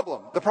the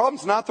problem? The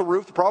problem's not the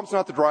roof. The problem's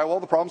not the drywall.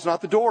 The problem's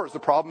not the doors. The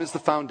problem is the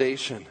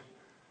foundation.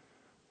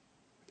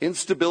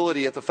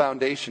 Instability at the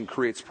foundation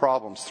creates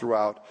problems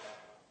throughout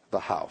the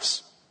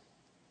house.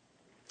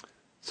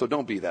 So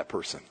don't be that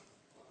person.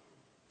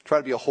 Try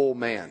to be a whole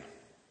man,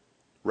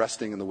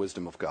 resting in the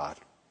wisdom of God.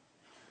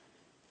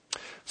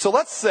 So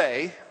let's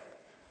say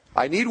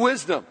I need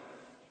wisdom.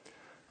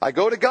 I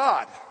go to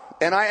God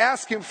and I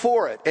ask Him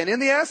for it. And in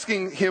the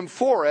asking Him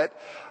for it,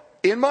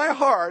 in my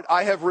heart,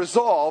 I have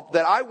resolved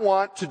that I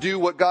want to do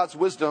what God's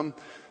wisdom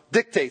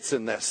dictates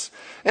in this.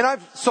 And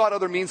I've sought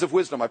other means of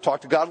wisdom. I've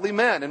talked to godly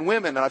men and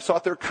women, and I've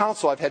sought their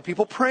counsel. I've had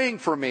people praying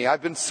for me.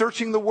 I've been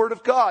searching the Word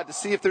of God to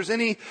see if there's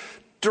any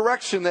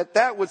direction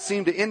that would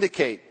seem to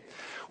indicate.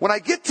 When I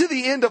get to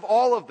the end of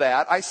all of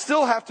that, I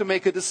still have to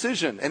make a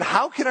decision. And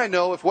how can I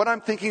know if what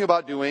I'm thinking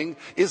about doing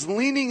is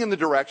leaning in the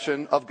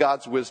direction of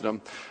God's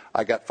wisdom?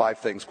 I got 5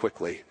 things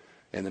quickly,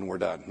 and then we're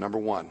done. Number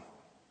 1.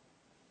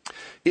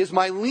 Is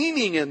my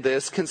leaning in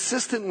this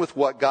consistent with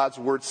what God's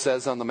Word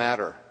says on the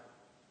matter?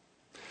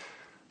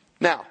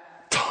 Now,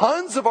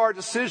 tons of our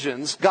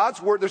decisions,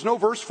 God's Word, there's no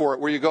verse for it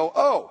where you go,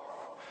 oh,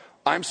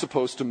 I'm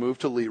supposed to move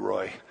to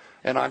Leroy,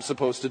 and I'm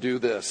supposed to do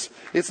this.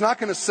 It's not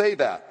going to say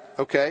that,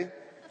 okay?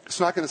 It's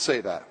not going to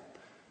say that.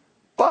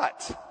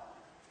 But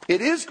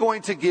it is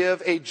going to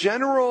give a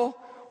general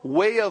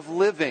way of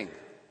living,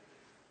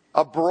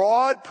 a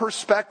broad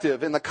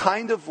perspective in the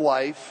kind of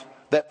life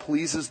that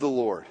pleases the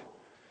Lord.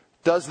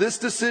 Does this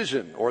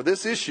decision or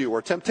this issue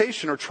or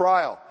temptation or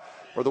trial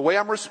or the way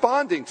I'm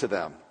responding to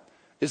them,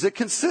 is it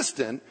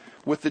consistent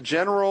with the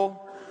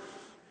general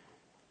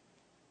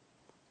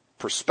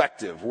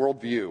perspective,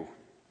 worldview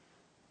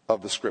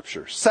of the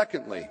Scriptures?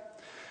 Secondly,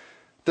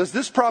 does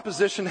this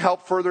proposition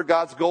help further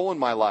God's goal in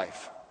my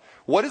life?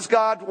 What is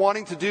God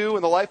wanting to do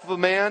in the life of a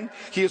man?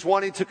 He is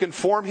wanting to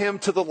conform him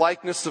to the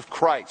likeness of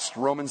Christ,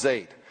 Romans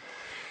 8.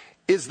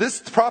 Is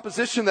this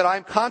proposition that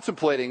I'm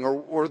contemplating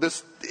or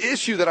this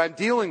issue that I'm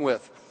dealing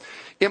with,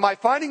 am I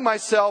finding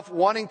myself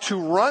wanting to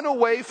run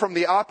away from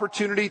the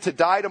opportunity to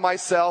die to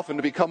myself and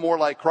to become more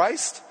like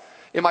Christ?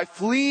 Am I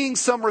fleeing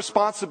some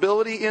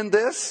responsibility in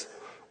this?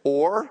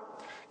 Or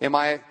am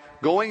I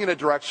going in a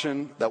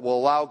direction that will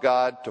allow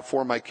God to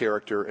form my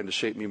character and to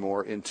shape me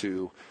more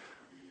into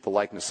the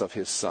likeness of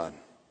His Son?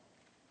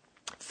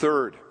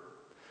 Third,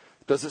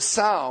 does it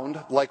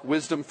sound like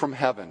wisdom from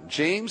heaven?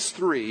 James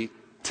 3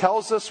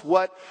 tells us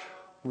what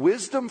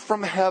wisdom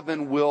from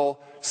heaven will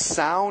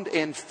sound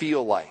and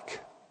feel like.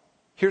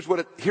 Here's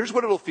what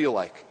it'll feel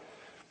like.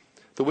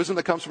 The wisdom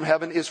that comes from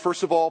heaven is,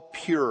 first of all,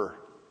 pure,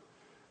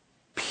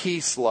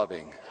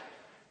 peace-loving,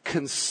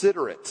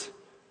 considerate,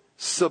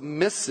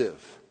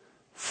 submissive,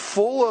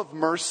 full of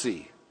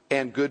mercy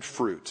and good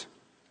fruit,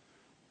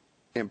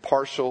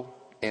 impartial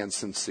and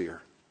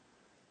sincere.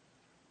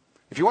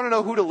 If you want to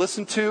know who to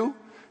listen to,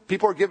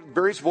 people are giving,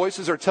 various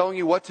voices are telling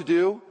you what to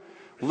do.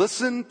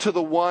 Listen to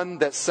the one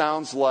that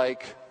sounds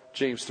like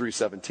James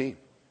 3:17.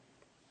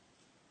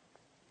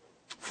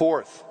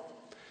 Fourth,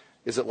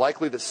 is it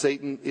likely that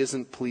Satan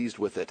isn't pleased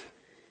with it?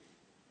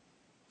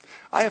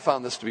 I have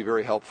found this to be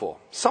very helpful.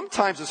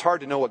 Sometimes it's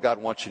hard to know what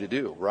God wants you to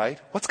do, right?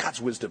 What's God's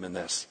wisdom in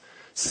this?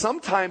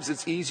 Sometimes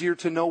it's easier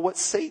to know what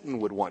Satan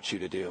would want you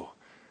to do.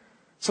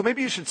 So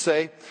maybe you should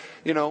say,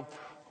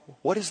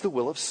 what is the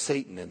will of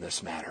Satan in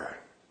this matter?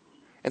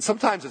 And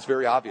sometimes it's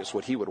very obvious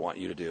what he would want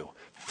you to do.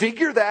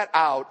 Figure that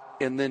out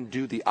and then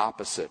do the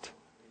opposite.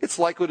 It's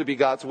likely to be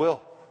God's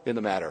will in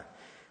the matter.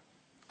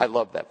 I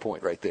love that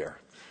point right there.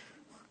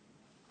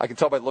 I can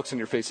tell by the looks in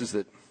your faces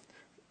that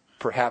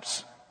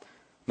perhaps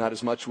not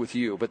as much with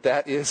you, but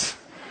that is,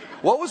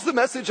 what was the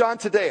message on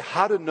today?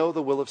 How to know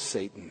the will of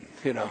Satan,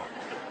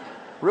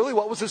 Really,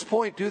 what was his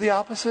point? Do the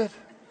opposite.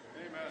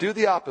 Amen. Do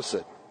the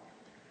opposite.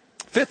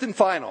 Fifth and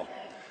final.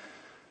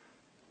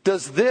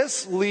 Does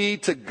this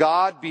lead to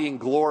God being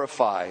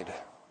glorified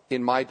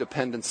in my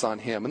dependence on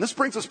Him? And this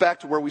brings us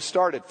back to where we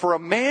started. For a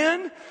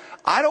man,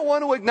 I don't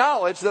want to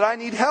acknowledge that I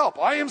need help.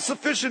 I am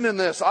sufficient in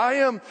this. I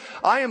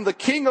am the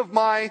king of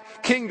my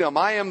kingdom.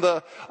 I'm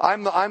the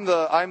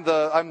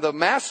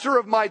master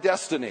of my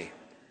destiny.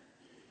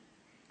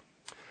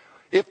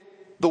 If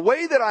the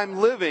way that I'm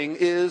living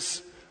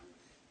is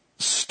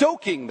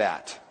stoking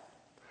that,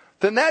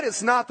 then that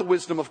is not the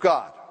wisdom of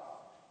God.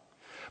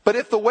 But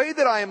if the way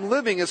that I am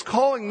living is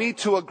calling me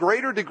to a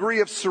greater degree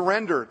of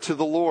surrender to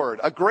the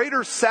Lord, a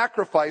greater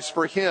sacrifice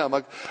for Him,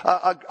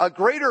 a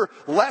greater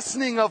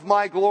lessening of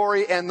my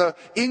glory and the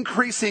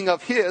increasing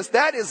of His,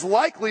 that is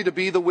likely to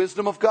be the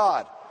wisdom of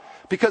God.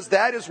 Because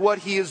that is what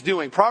He is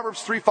doing.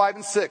 Proverbs 3, 5,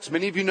 and 6.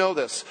 Many of you know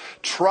this.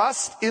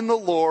 Trust in the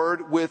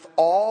Lord with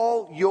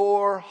all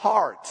your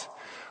heart.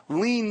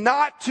 Lean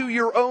not to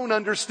your own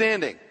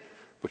understanding,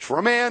 which for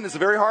a man is a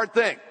very hard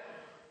thing.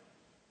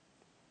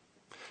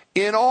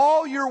 In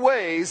all your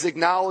ways,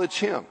 acknowledge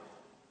Him,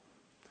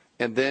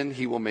 and then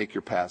He will make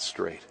your path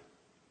straight.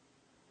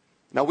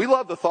 Now, we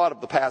love the thought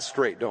of the path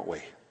straight, don't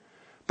we?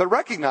 But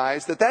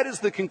recognize that that is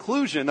the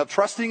conclusion of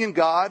trusting in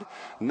God,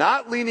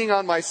 not leaning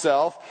on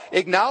myself,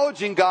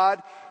 acknowledging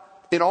God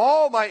in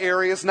all my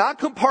areas, not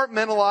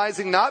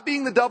compartmentalizing, not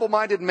being the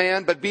double-minded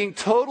man, but being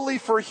totally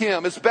for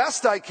him as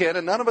best I can.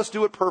 And none of us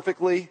do it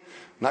perfectly. I'm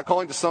not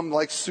calling to some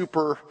like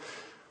super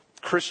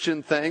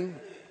Christian thing.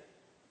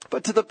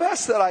 But to the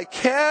best that I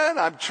can,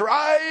 I'm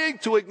trying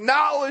to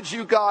acknowledge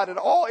you, God, in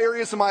all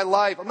areas of my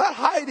life. I'm not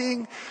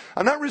hiding.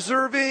 I'm not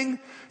reserving.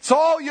 It's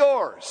all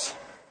yours.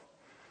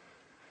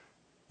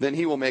 Then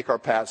he will make our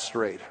paths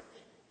straight.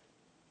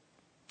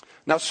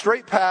 Now,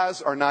 straight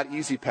paths are not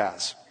easy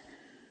paths.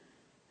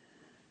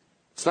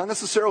 It's not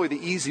necessarily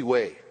the easy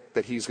way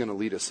that he's going to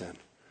lead us in.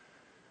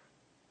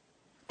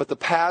 But the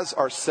paths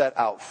are set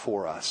out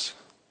for us.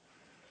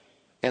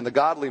 And the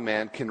godly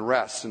man can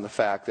rest in the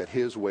fact that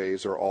his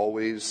ways are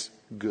always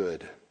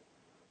good.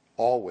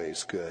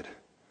 Always good.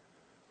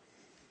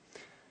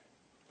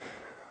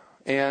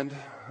 And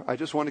I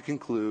just want to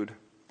conclude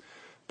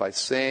by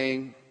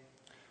saying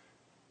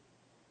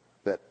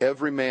that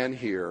every man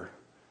here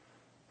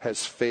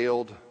has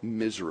failed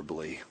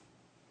miserably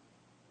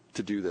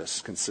to do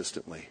this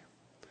consistently.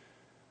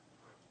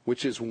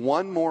 Which is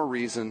one more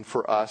reason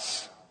for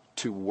us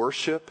to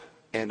worship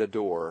and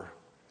adore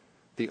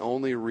the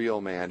only real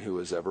man who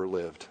has ever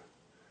lived.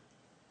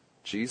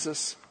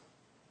 Jesus,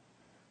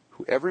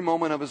 who every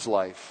moment of his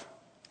life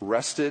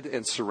rested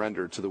and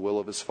surrendered to the will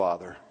of his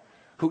Father.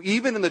 Who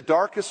even in the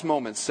darkest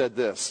moments said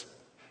this,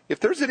 if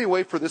there's any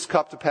way for this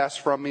cup to pass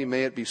from me,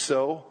 may it be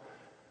so.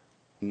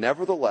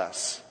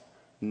 Nevertheless,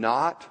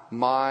 not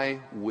my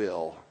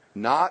will,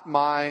 not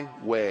my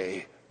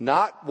way,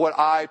 not what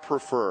I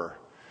prefer.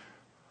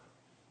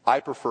 I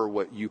prefer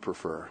what you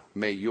prefer.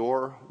 May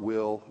your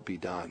will be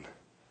done.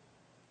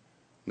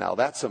 Now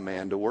that's a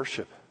man to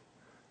worship.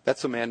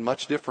 That's a man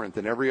much different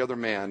than every other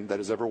man that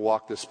has ever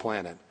walked this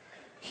planet.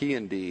 He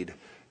indeed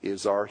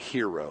is our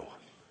hero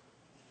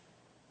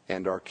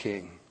and our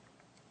king.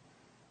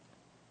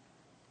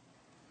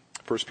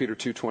 1 Peter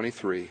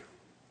 2:23,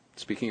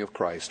 speaking of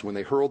Christ, when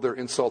they hurled their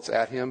insults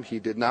at him, he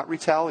did not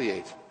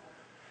retaliate.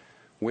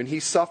 When he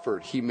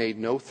suffered, he made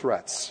no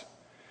threats.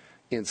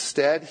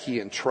 Instead, he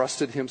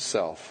entrusted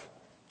himself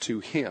to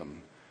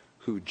him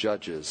who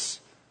judges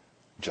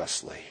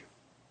justly.